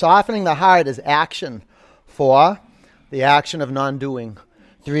 5, softening the heart is action. 4, the action of non-doing.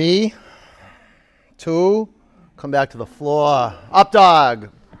 3, 2, come back to the floor. Up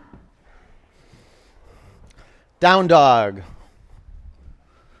dog. Down dog.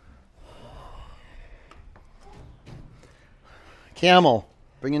 Camel.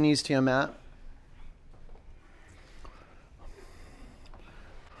 Bring your knees to your mat.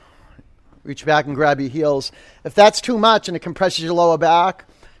 Reach back and grab your heels. If that's too much and it compresses your lower back,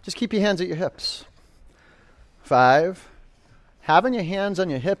 just keep your hands at your hips. 5. Having your hands on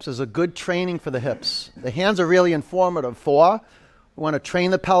your hips is a good training for the hips. The hands are really informative. 4, we want to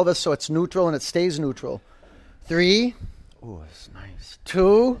train the pelvis so it's neutral and it stays neutral. 3, ooh, it's nice.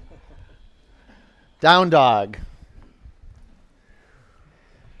 2, down dog.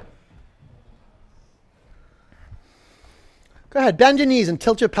 Go ahead, bend your knees and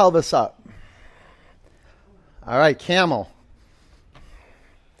tilt your pelvis up. All right, camel.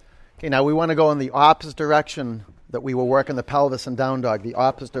 Okay, now we want to go in the opposite direction that we were working the pelvis and down dog, the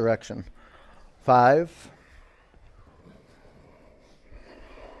opposite direction. 5.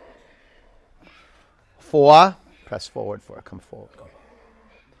 4, press forward for it, come forward.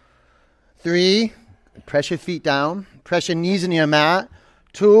 3, press your feet down, press your knees into your mat.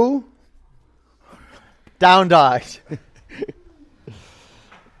 2, down dog.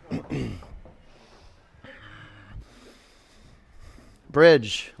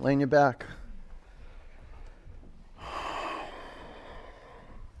 Bridge, lay on your back.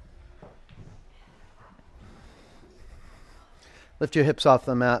 Lift your hips off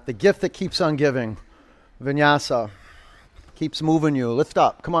the mat. The gift that keeps on giving. Vinyasa. Keeps moving you. Lift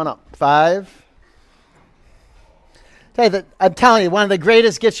up. Come on up. 5. I'm telling you, one of the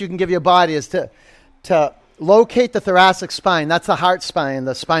greatest gifts you can give your body is to locate the thoracic spine. That's the heart spine,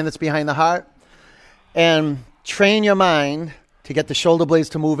 the spine that's behind the heart. And train your mind to get the shoulder blades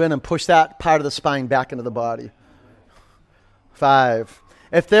to move in and push that part of the spine back into the body. 5.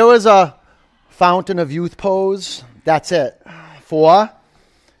 If there was a fountain of youth pose, that's it. 4,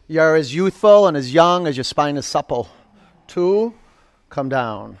 you're as youthful and as young as your spine is supple. 2, come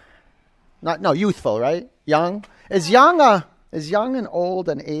down. Youthful, right? Young. Is young and old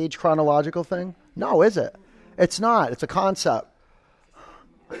an age chronological thing? No, is it? It's not. It's a concept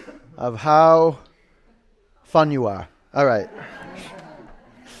of how fun you are. All right.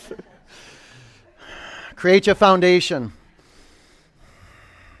 Create your foundation.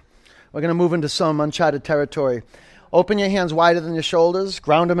 We're going to move into some uncharted territory. Open your hands wider than your shoulders.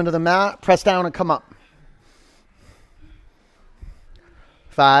 Ground them into the mat. Press down and come up.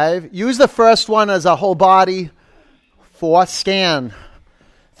 5. Use the first one as a whole body. 4. Stand.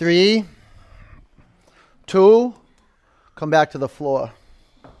 3. 2. Come back to the floor.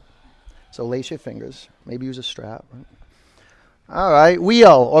 So lace your fingers. Maybe use a strap. Right? All right,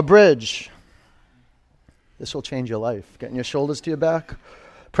 wheel or bridge. This will change your life. Getting your shoulders to your back.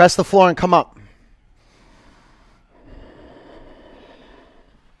 Press the floor and come up.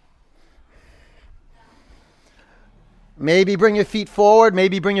 Maybe bring your feet forward.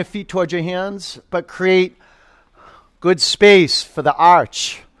 Maybe bring your feet towards your hands. But create good space for the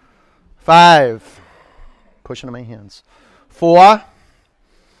arch. 5. Push into my hands. 4.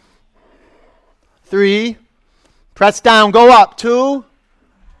 3. Press down. Go up. 2.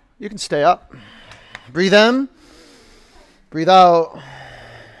 You can stay up. Breathe in. Breathe out.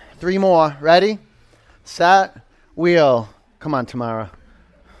 3 more. Ready? Set. Wheel. Come on, Tamara.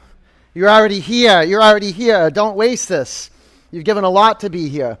 You're already here. You're already here. Don't waste this. You've given a lot to be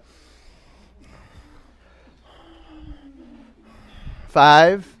here.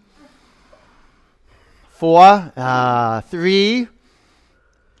 5. 4. 3.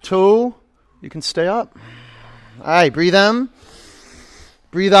 2. You can stay up. All right. Breathe in.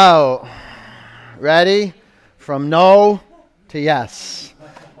 Breathe out. Ready? From no to yes.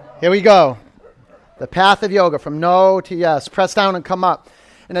 Here we go. The path of yoga from no to yes. Press down and come up.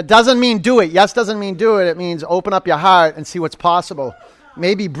 And it doesn't mean do it. Yes doesn't mean do it. It means open up your heart and see what's possible.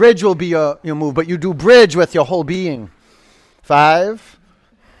 Maybe bridge will be your move, but you do bridge with your whole being. 5.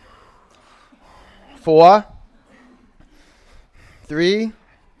 4. 3.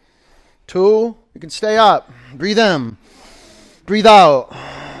 2. You can stay up. Breathe in. Breathe out.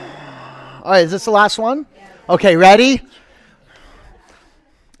 All right, is this the last one? Okay, ready?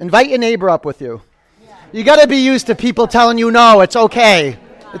 Invite your neighbor up with you. You got to be used to people telling you no, it's okay.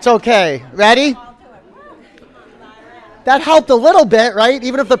 It's okay. Ready? That helped a little bit, right?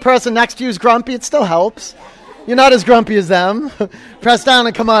 Even if the person next to you is grumpy, it still helps. You're not as grumpy as them. Press down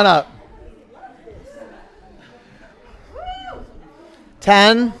and come on up.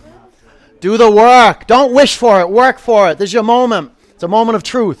 10. Do the work. Don't wish for it. Work for it. This is your moment. It's a moment of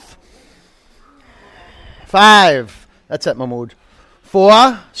truth. 5. That's it, Mahmood.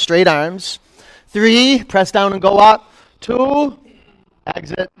 4. Straight arms. 3. Press down and go up. 2.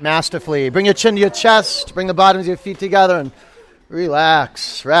 Exit masterfully. Bring your chin to your chest. Bring the bottoms of your feet together and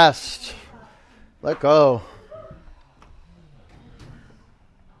relax. Rest. Let go.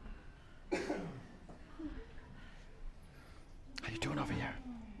 How you doing over here?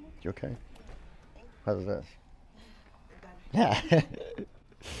 You okay? How's this? Yeah.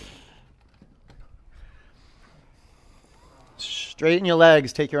 Straighten your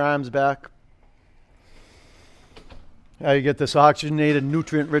legs. Take your arms back. You get this oxygenated,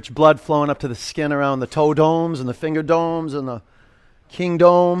 nutrient-rich blood flowing up to the skin around the toe domes and the finger domes and the king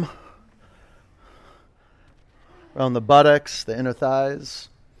dome, around the buttocks, the inner thighs.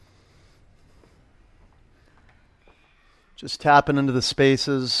 Just tapping into the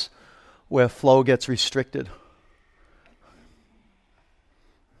spaces where flow gets restricted.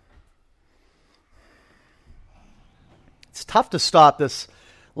 It's tough to stop this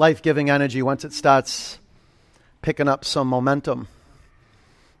life-giving energy once it starts picking up some momentum.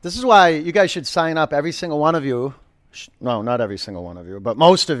 This is why you guys should sign up, every single one of you. No, not every single one of you, but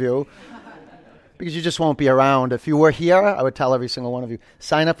most of you, because you just won't be around. If you were here, I would tell every single one of you,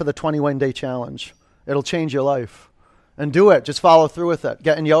 sign up for the 21-day challenge. It'll change your life. And do it. Just follow through with it.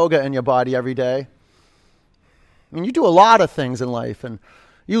 Getting yoga in your body every day. I mean, you do a lot of things in life, and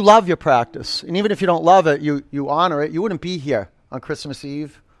you love your practice. And even if you don't love it, you honor it. You wouldn't be here on Christmas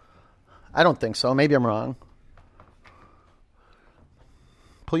Eve. I don't think so. Maybe I'm wrong.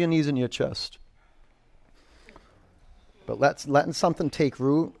 Pull your knees into your chest. But letting something take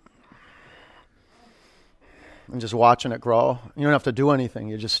root and just watching it grow. You don't have to do anything.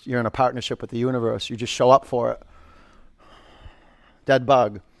 You're in a partnership with the universe. You just show up for it. Dead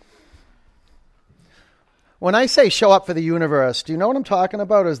bug. When I say show up for the universe, do you know what I'm talking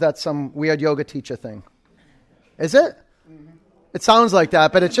about, or is that some weird yoga teacher thing? Is it? Mm-hmm. It sounds like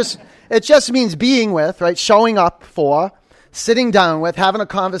that, but it just means being with, right? Showing up for, sitting down with, having a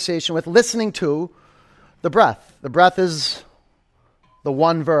conversation with, listening to the breath. The breath is the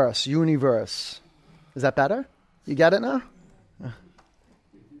one verse, universe. Is that better? You get it now?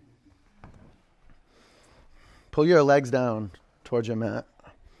 Pull your legs down towards your mat.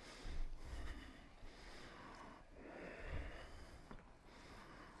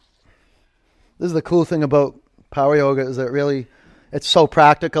 This is the cool thing about power yoga, is that really it's so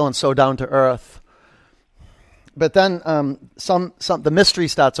practical and so down to earth. But then the mystery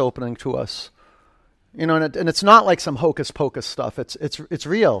starts opening to us, and it's not like some hocus pocus stuff. It's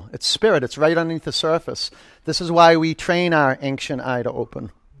real. It's spirit. It's right underneath the surface. This is why we train our ancient eye to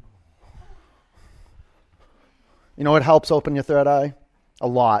open. You know what helps open your third eye? A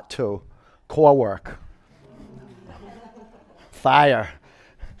lot, too. Core work. Fire.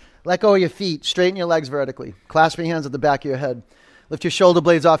 Let go of your feet. Straighten your legs vertically. Clasp your hands at the back of your head. Lift your shoulder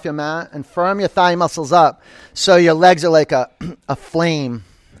blades off your mat and firm your thigh muscles up so your legs are like a flame,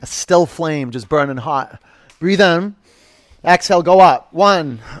 a still flame just burning hot. Breathe in. Exhale, go up.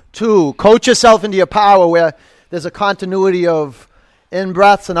 1, 2. Coach yourself into your power where there's a continuity of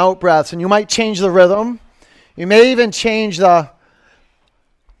in-breaths and out-breaths. And you might change the rhythm. You may even change the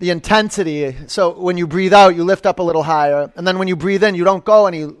intensity. So when you breathe out, you lift up a little higher. And then when you breathe in, you don't go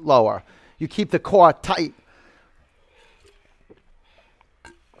any lower. You keep the core tight.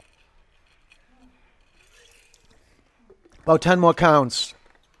 About 10 more counts.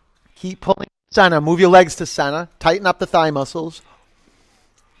 Keep pulling center. Move your legs to center. Tighten up the thigh muscles.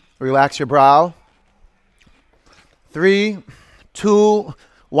 Relax your brow. 3, 2,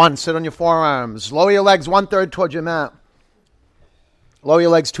 1. Sit on your forearms. Lower your legs 1/3 towards your mat. Lower your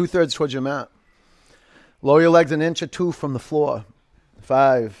legs 2/3 towards your mat. Lower your legs 1 inch or 2 from the floor.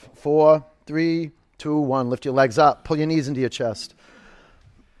 5, 4, 3, 2, 1. Lift your legs up. Pull your knees into your chest.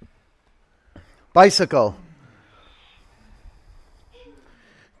 Bicycle.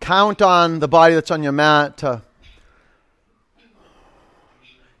 Count on the body that's on your mat to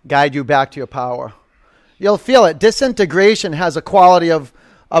guide you back to your power. You'll feel it. Disintegration has a quality of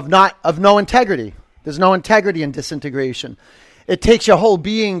no integrity. There's no integrity in disintegration. It takes your whole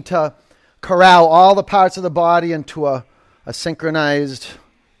being to corral all the parts of the body into a synchronized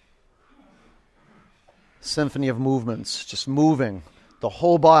symphony of movements, just moving the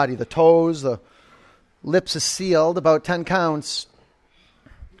whole body, the toes, the lips are sealed, about 10 counts.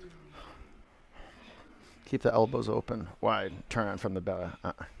 Keep the elbows open, wide, turn from the belly.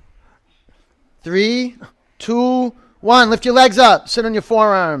 3, 2, 1. Lift your legs up. Sit on your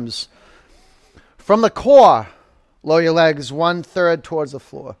forearms. From the core, lower your legs 1/3 towards the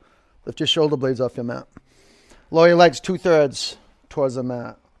floor. Lift your shoulder blades off your mat. Lower your legs 2/3 towards the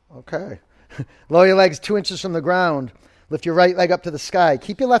mat. Okay. Lower your legs 2 inches from the ground. Lift your right leg up to the sky.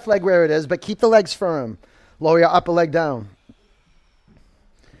 Keep your left leg where it is, but keep the legs firm. Lower your upper leg down.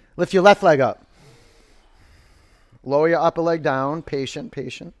 Lift your left leg up. Lower your upper leg down. Patient,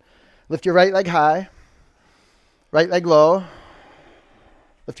 patient. Lift your right leg high. Right leg low.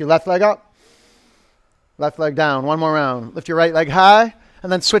 Lift your left leg up. Left leg down. One more round. Lift your right leg high.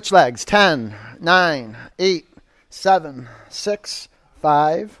 And then switch legs. 10, 9, 8, 7, 6,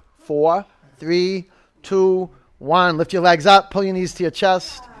 5, 4, 3, 2, 1. Lift your legs up. Pull your knees to your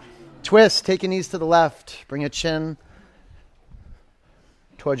chest. Twist. Take your knees to the left. Bring your chin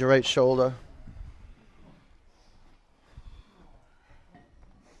towards your right shoulder.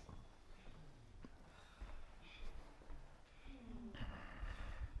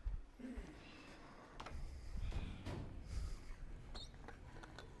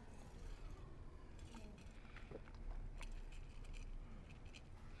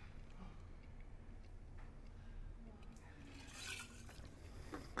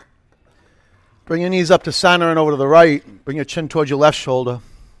 Bring your knees up to center and over to the right. Bring your chin towards your left shoulder.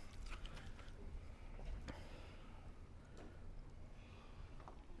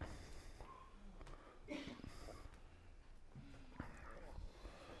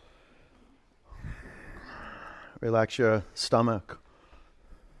 Relax your stomach.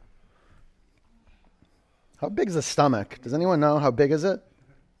 How big is the stomach? Does anyone know how big is it?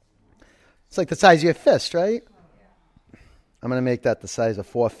 It's like the size of your fist, right? I'm going to make that the size of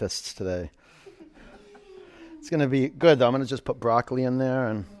 4 fists today. It's going to be good, though. I'm going to just put broccoli in there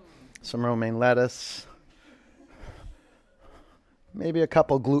and some romaine lettuce. Maybe a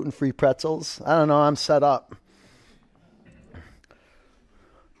couple gluten-free pretzels. I don't know. I'm set up.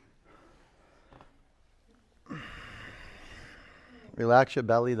 Relax your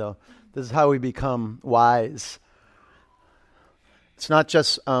belly, though. This is how we become wise. It's not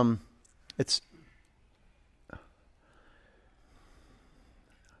just, it's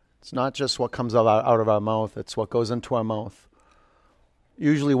not just what comes out of our mouth. It's what goes into our mouth.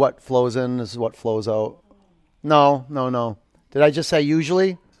 Usually what flows in is what flows out. No. Did I just say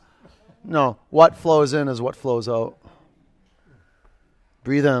usually? No. What flows in is what flows out.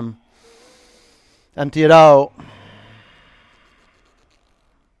 Breathe in. Empty it out.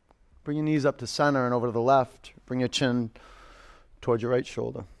 Bring your knees up to center and over to the left. Bring your chin towards your right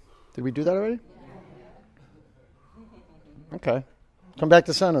shoulder. Did we do that already? Okay. Come back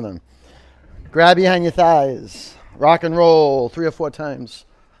to center then. Grab behind your thighs. Rock and roll 3 or 4 times.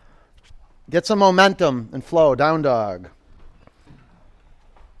 Get some momentum and flow. Down dog.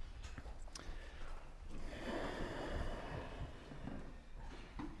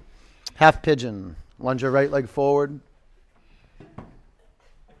 Half pigeon. Lunge your right leg forward.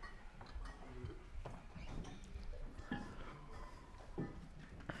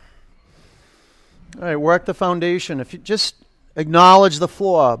 All right, work the foundation. If you just acknowledge the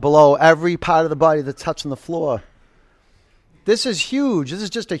floor below, every part of the body that's touching the floor. This is huge. This is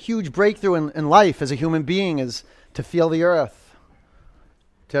just a huge breakthrough in life as a human being, is to feel the earth,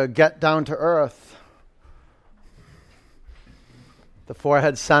 to get down to earth. The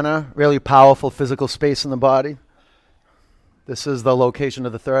forehead center, really powerful physical space in the body. This is the location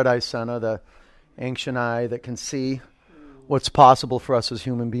of the third eye center, the ancient eye that can see what's possible for us as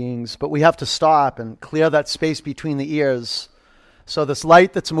human beings. But we have to stop and clear that space between the ears so this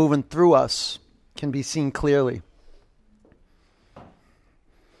light that's moving through us can be seen clearly.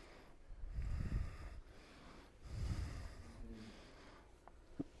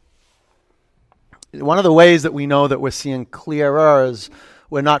 One of the ways that we know that we're seeing clearer is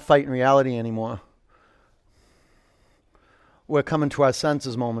we're not fighting reality anymore. We're coming to our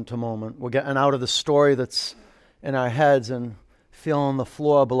senses moment to moment. We're getting out of the story that's in our heads and feeling the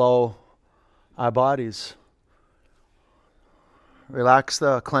floor below our bodies. Relax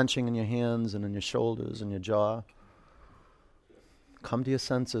the clenching in your hands and in your shoulders and your jaw. Come to your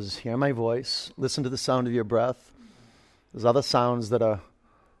senses. Hear my voice. Listen to the sound of your breath. There's other sounds that are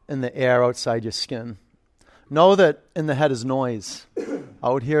in the air outside your skin. Know that in the head is noise.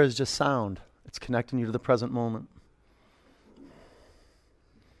 Out here is just sound. It's connecting you to the present moment.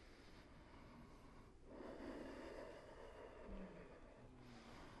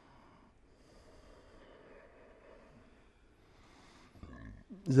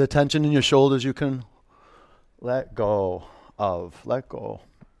 The tension in your shoulders you can let go of. Let go.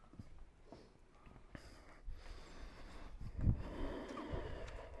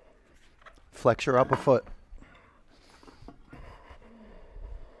 Flex your upper foot.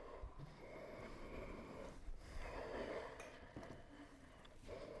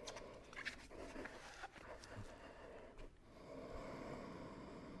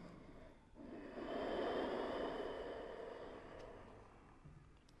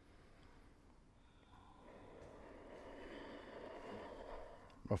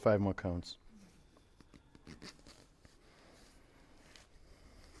 Or 5 more counts.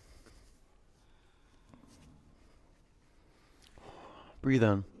 Breathe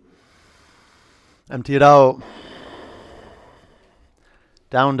in. Empty it out.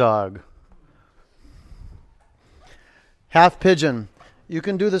 Down dog. Half pigeon. You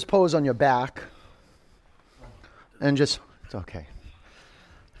can do this pose on your back. And just, it's okay.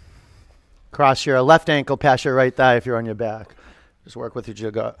 Cross your left ankle past your right thigh if you're on your back. Just work with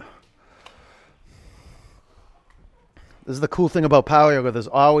your gut. This is the cool thing about power yoga. There's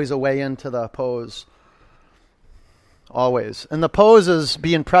always a way into the pose. Always. And the pose is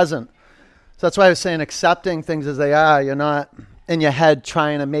being present. So that's why I was saying accepting things as they are. You're not in your head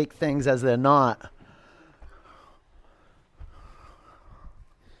trying to make things as they're not.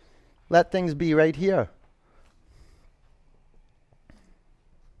 Let things be right here.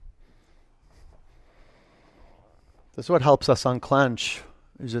 This is what helps us unclench.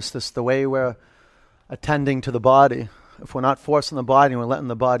 It's just this the way we're attending to the body. If we're not forcing the body and we're letting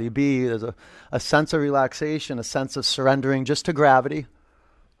the body be, there's a sense of relaxation, a sense of surrendering just to gravity.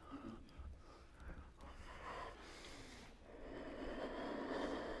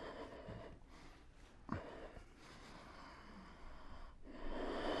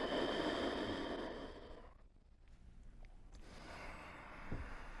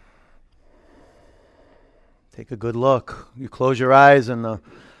 Take a good look. You close your eyes and the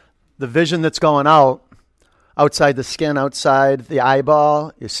vision that's going outside the skin, outside the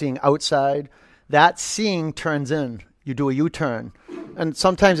eyeball, you're seeing outside. That seeing turns in. You do a U-turn. And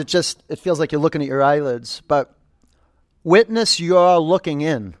sometimes it feels like you're looking at your eyelids. But witness you're looking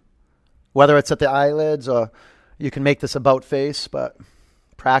in. Whether it's at the eyelids or you can make this about face. But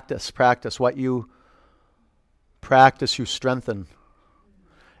practice. What you practice, you strengthen.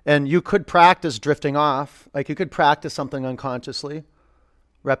 And you could practice drifting off. Like you could practice something unconsciously.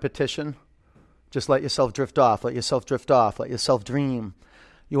 Repetition. Just let yourself drift off. Let yourself drift off. Let yourself dream.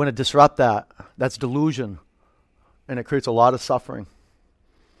 You want to disrupt that. That's delusion. And it creates a lot of suffering.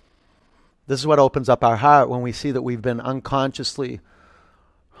 This is what opens up our heart when we see that we've been unconsciously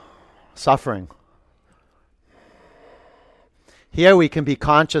suffering. Here we can be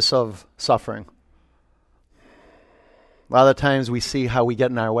conscious of suffering. A lot of times we see how we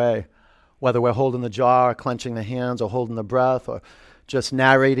get in our way, whether we're holding the jaw or clenching the hands or holding the breath or just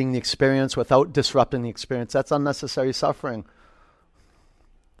narrating the experience without disrupting the experience. That's unnecessary suffering.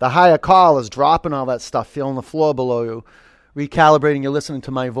 The higher call is dropping all that stuff, feeling the floor below you, recalibrating, you're listening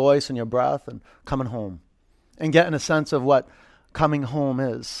to my voice and your breath and coming home. And getting a sense of what coming home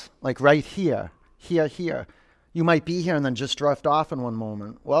is. Like right here, here. You might be here and then just drift off in one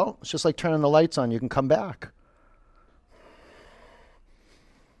moment. Well, it's just like turning the lights on. You can come back.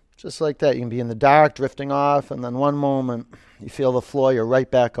 Just like that. You can be in the dark, drifting off, and then one moment you feel the floor, you're right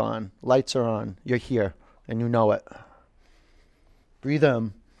back on. Lights are on. You're here, and you know it. Breathe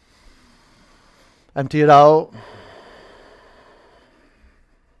in. Empty it out.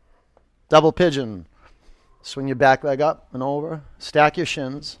 Double pigeon. Swing your back leg up and over. Stack your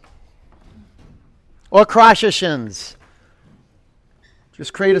shins. Or cross your shins.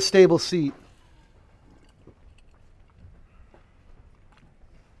 Just create a stable seat.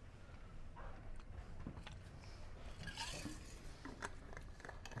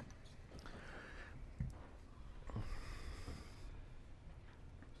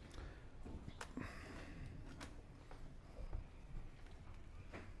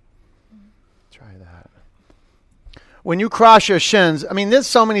 Try that. When you cross your shins, I mean, there's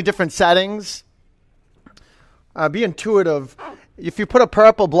so many different settings. Be intuitive. If you put a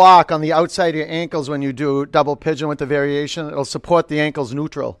purple block on the outside of your ankles when you do double pigeon with the variation, it'll support the ankles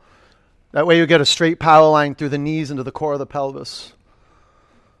neutral. That way you get a straight power line through the knees into the core of the pelvis.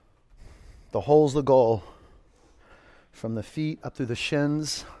 The hole's the goal. From the feet up through the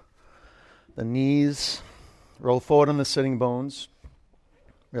shins, the knees, roll forward on the sitting bones.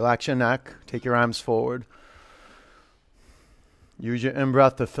 Relax your neck. Take your arms forward. Use your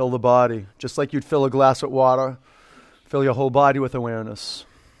in-breath to fill the body. Just like you'd fill a glass with water, fill your whole body with awareness.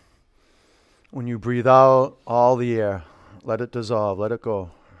 When you breathe out, all the air, let it dissolve, let it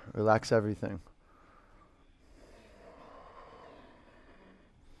go. Relax everything.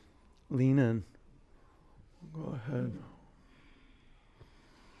 Lean in. Go ahead.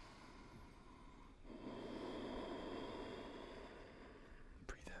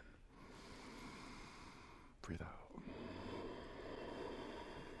 Breathe in. Breathe out.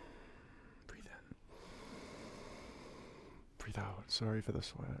 Breathe in. Breathe out. Sorry for the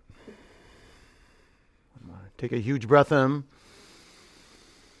sweat. One more. Take a huge breath in.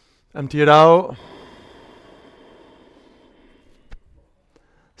 Empty it out.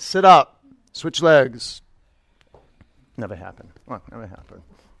 Sit up. Switch legs. Never happened. Well, never happened.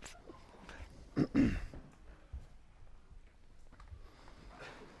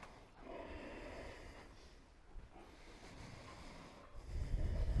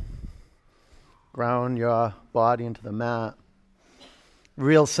 Ground your body into the mat.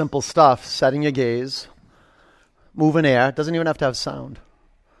 Real simple stuff. Setting your gaze. Moving air. It doesn't even have to have sound.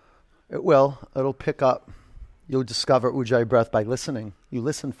 It will. It'll pick up. You'll discover Ujjayi breath by listening. You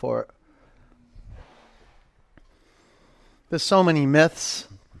listen for it. There's so many myths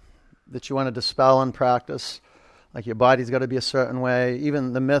that you want to dispel and practice. Like your body's got to be a certain way.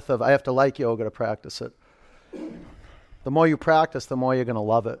 Even the myth of I have to like yoga to practice it. The more you practice, the more you're going to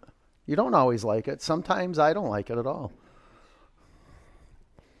love it. You don't always like it. Sometimes I don't like it at all.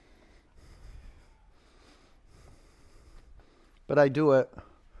 But I do it.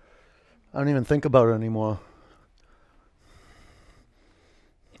 I don't even think about it anymore.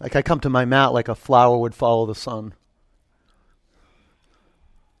 Like I come to my mat like a flower would follow the sun.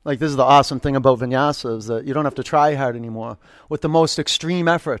 Like this is the awesome thing about vinyasa is that you don't have to try hard anymore. With the most extreme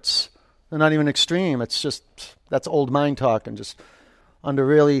efforts, they're not even extreme. It's just, that's old mind talk and just under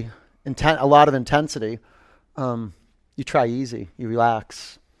really a lot of intensity. You try easy, you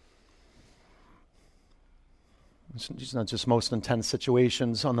relax. It's not just most intense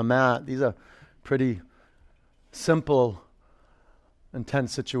situations on the mat. These are pretty simple,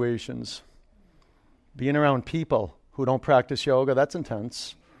 intense situations. Being around people who don't practice yoga, that's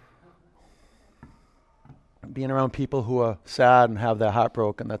intense. Being around people who are sad and have their heart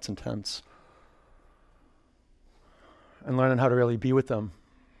broken, that's intense. And learning how to really be with them.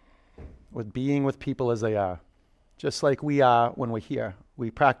 With being with people as they are. Just like we are when we're here. We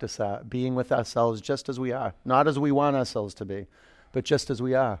practice that. Being with ourselves just as we are. Not as we want ourselves to be, but just as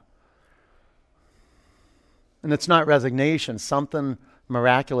we are. And it's not resignation. Something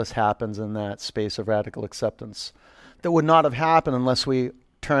miraculous happens in that space of radical acceptance that would not have happened unless we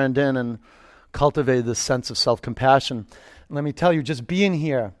turned in and cultivated this sense of self-compassion. And let me tell you, just being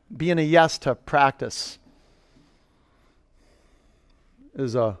here, being a yes to practice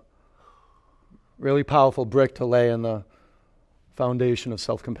is a really powerful brick to lay in the foundation of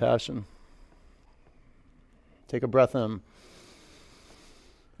self-compassion. Take a breath in.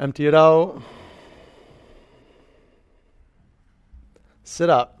 Empty it out. Sit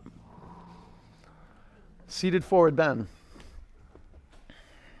up. Seated forward bend.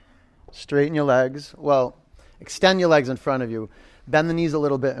 Straighten your legs. Well, Extend your legs in front of you. Bend the knees a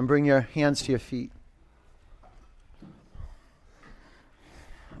little bit and bring your hands to your feet.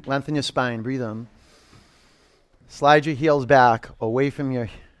 Lengthen your spine. Breathe in. Slide your heels back away from your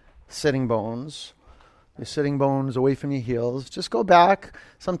sitting bones. Your sitting bones away from your heels. Just go back.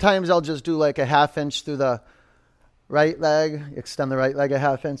 Sometimes I'll just do like a half inch through the right leg. Extend the right leg a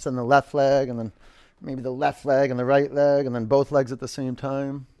half inch, then the left leg, and then maybe the left leg and the right leg, and then both legs at the same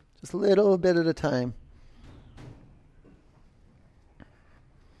time. Just a little bit at a time.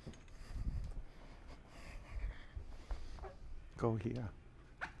 Go here.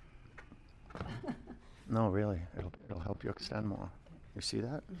 No, really. It'll help you extend more. You see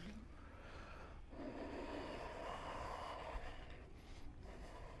that?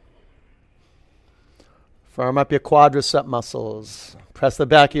 Firm up your quadricep muscles. Press the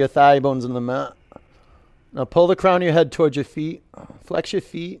back of your thigh bones into the mat. Now pull the crown of your head towards your feet. Flex your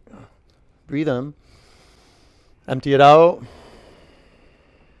feet. Breathe in. Empty it out.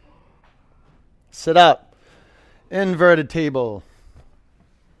 Sit up. Inverted table.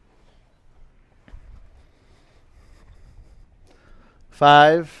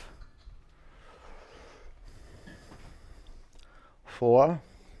 Five. 4.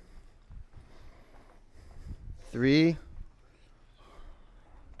 3.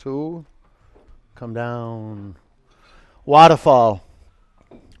 2. Come down. Waterfall.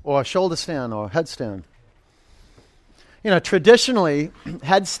 Or shoulder stand or headstand. Traditionally,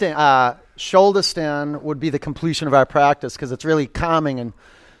 shoulder stand would be the completion of our practice because it's really calming and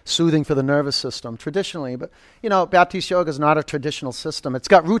soothing for the nervous system traditionally. But, Baptiste yoga is not a traditional system. It's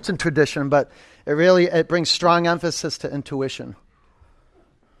got roots in tradition, but it brings strong emphasis to intuition.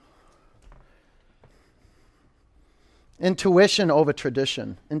 Intuition over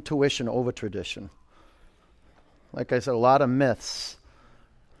tradition. Intuition over tradition. Like I said, a lot of myths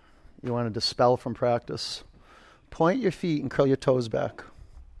you want to dispel from practice. Point your feet and curl your toes back.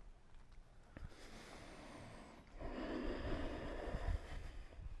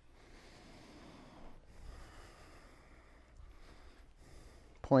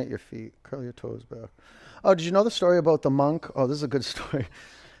 Point your feet, curl your toes back. Oh, did you know the story about the monk? Oh, this is a good story.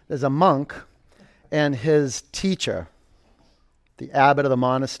 There's a monk and his teacher, the abbot of the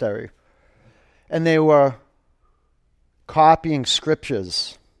monastery, and they were copying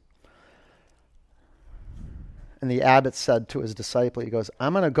scriptures. And the abbot said to his disciple, he goes,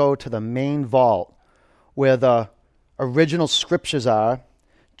 I'm going to go to the main vault where the original scriptures are,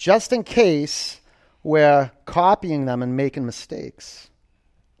 just in case we're copying them and making mistakes.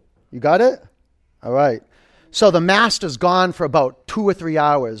 You got it? All right. So the master's gone for about 2 or 3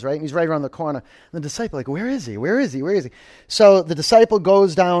 hours, right? And he's right around the corner. And the disciple, where is he? Where is he? Where is he? So the disciple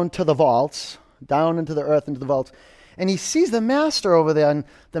goes down to the vaults, down into the earth, into the vaults, and he sees the master over there, and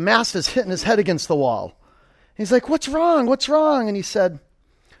the master's hitting his head against the wall. He's like, what's wrong? What's wrong? And he said,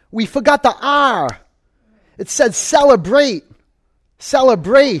 we forgot the R. It said celebrate.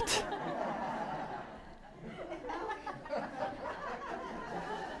 Celebrate.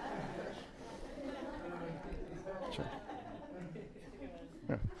 Sure.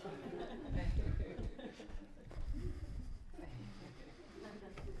 Yeah.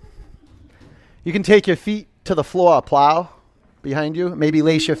 You can take your feet to the floor, plow behind you. Maybe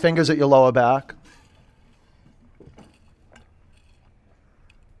lace your fingers at your lower back.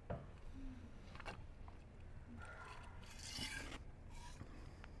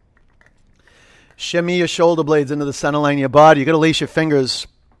 Shimmy your shoulder blades into the center line of your body. You got to lace your fingers.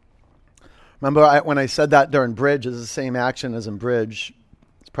 Remember when I said that during bridge, it's the same action as in bridge.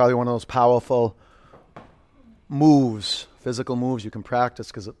 It's probably one of those powerful moves, physical moves you can practice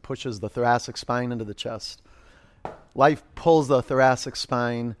because it pushes the thoracic spine into the chest. Life pulls the thoracic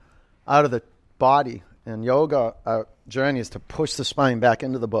spine out of the body. And yoga, our journey is to push the spine back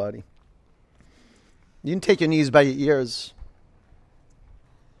into the body. You can take your knees by your ears.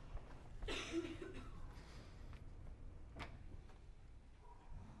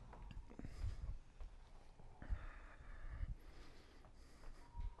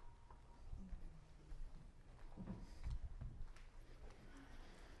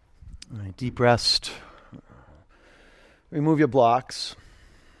 All right, deep rest. Remove your blocks.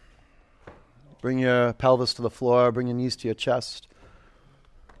 Bring your pelvis to the floor. Bring your knees to your chest.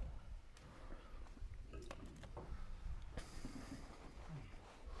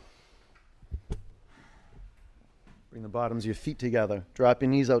 Bring the bottoms of your feet together. Drop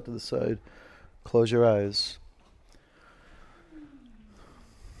your knees out to the side. Close your eyes.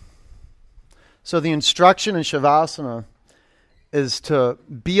 So the instruction in Shavasana is to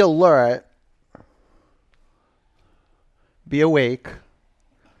be alert, be awake,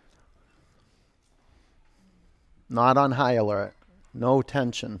 not on high alert, no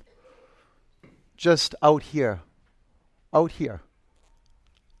tension. Just out here, out here.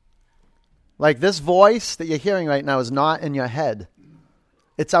 Like this voice that you're hearing right now is not in your head.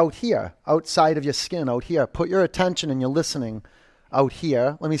 It's out here, outside of your skin, out here. Put your attention and your listening out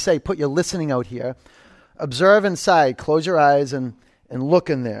here. Let me say, put your listening out here. Observe inside, close your eyes and look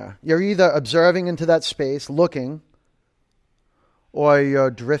in there. You're either observing into that space, looking, or you're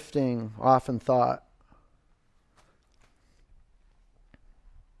drifting off in thought.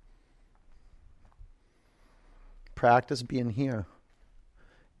 Practice being here.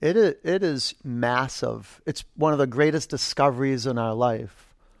 It is massive. It's one of the greatest discoveries in our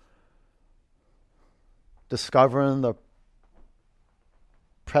life. Discovering the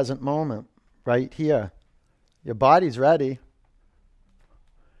present moment, right here. Your body's ready.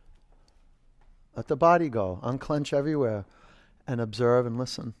 Let the body go. Unclench everywhere and observe and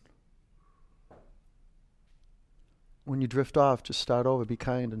listen. When you drift off, just start over. Be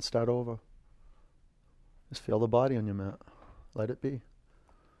kind and start over. Just feel the body on your mat. Let it be.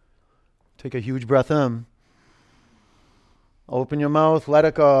 Take a huge breath in. Open your mouth. Let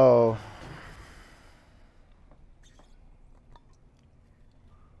it go.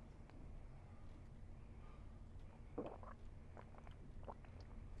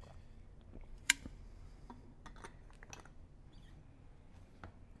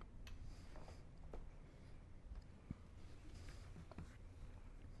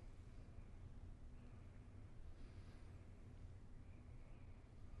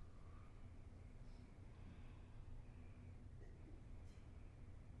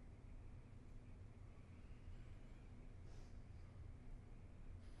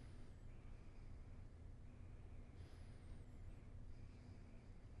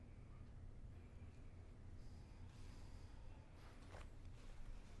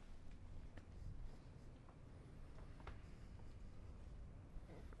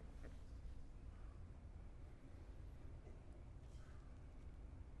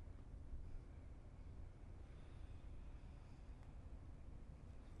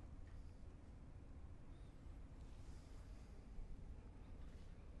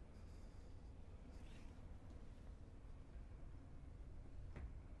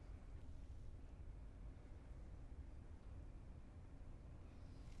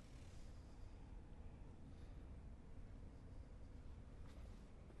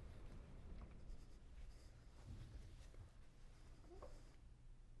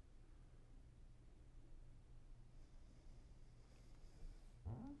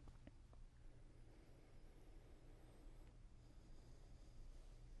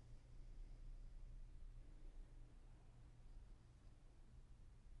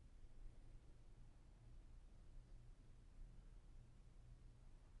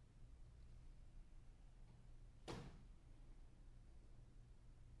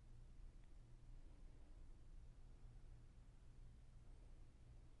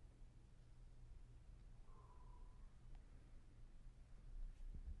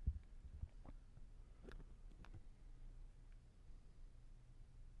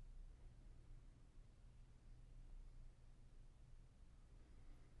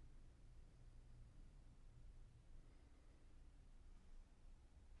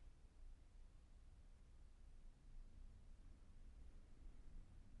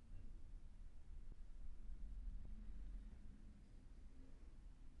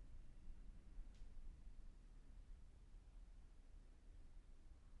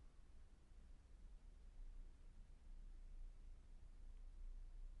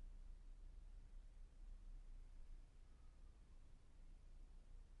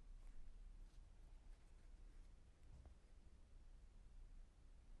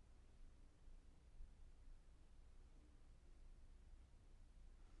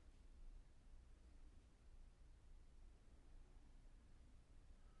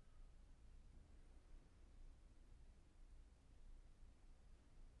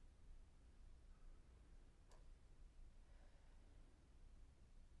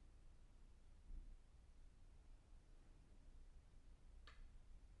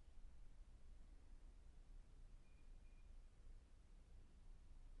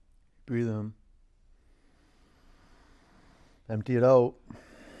 Breathe in. Empty it out.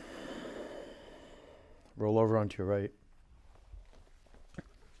 Roll over onto your right.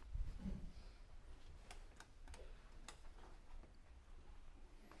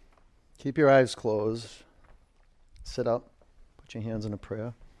 Keep your eyes closed. Sit up. Put your hands in a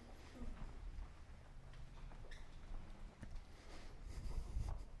prayer.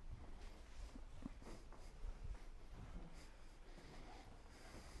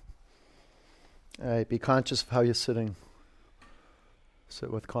 All right, be conscious of how you're sitting. Sit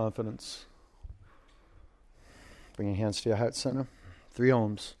with confidence. Bring your hands to your heart center. 3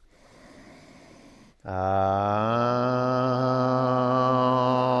 ohms.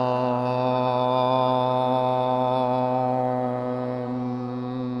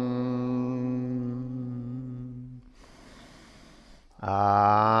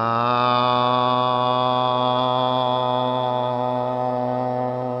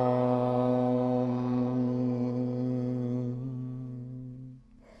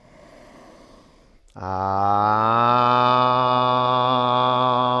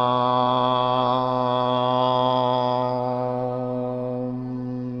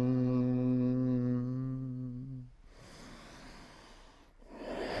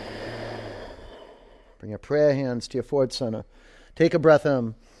 Bring your prayer hands to your forehead center. Take a breath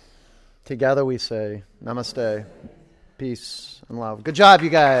in. Together we say, Namaste, peace, and love. Good job, you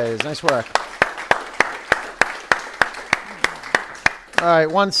guys. Nice work. All right,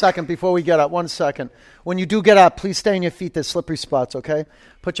 1 second before we get up. 1 second. When you do get up, please stay on your feet. There's slippery spots, okay?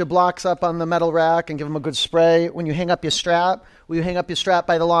 Put your blocks up on the metal rack and give them a good spray. When you hang up your strap, will you hang up your strap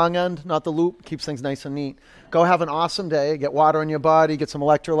by the long end, not the loop? Keeps things nice and neat. Go have an awesome day. Get water in your body. Get some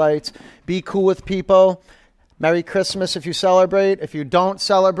electrolytes. Be cool with people. Merry Christmas if you celebrate. If you don't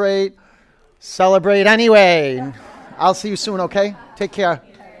celebrate anyway. I'll see you soon, okay? Take care.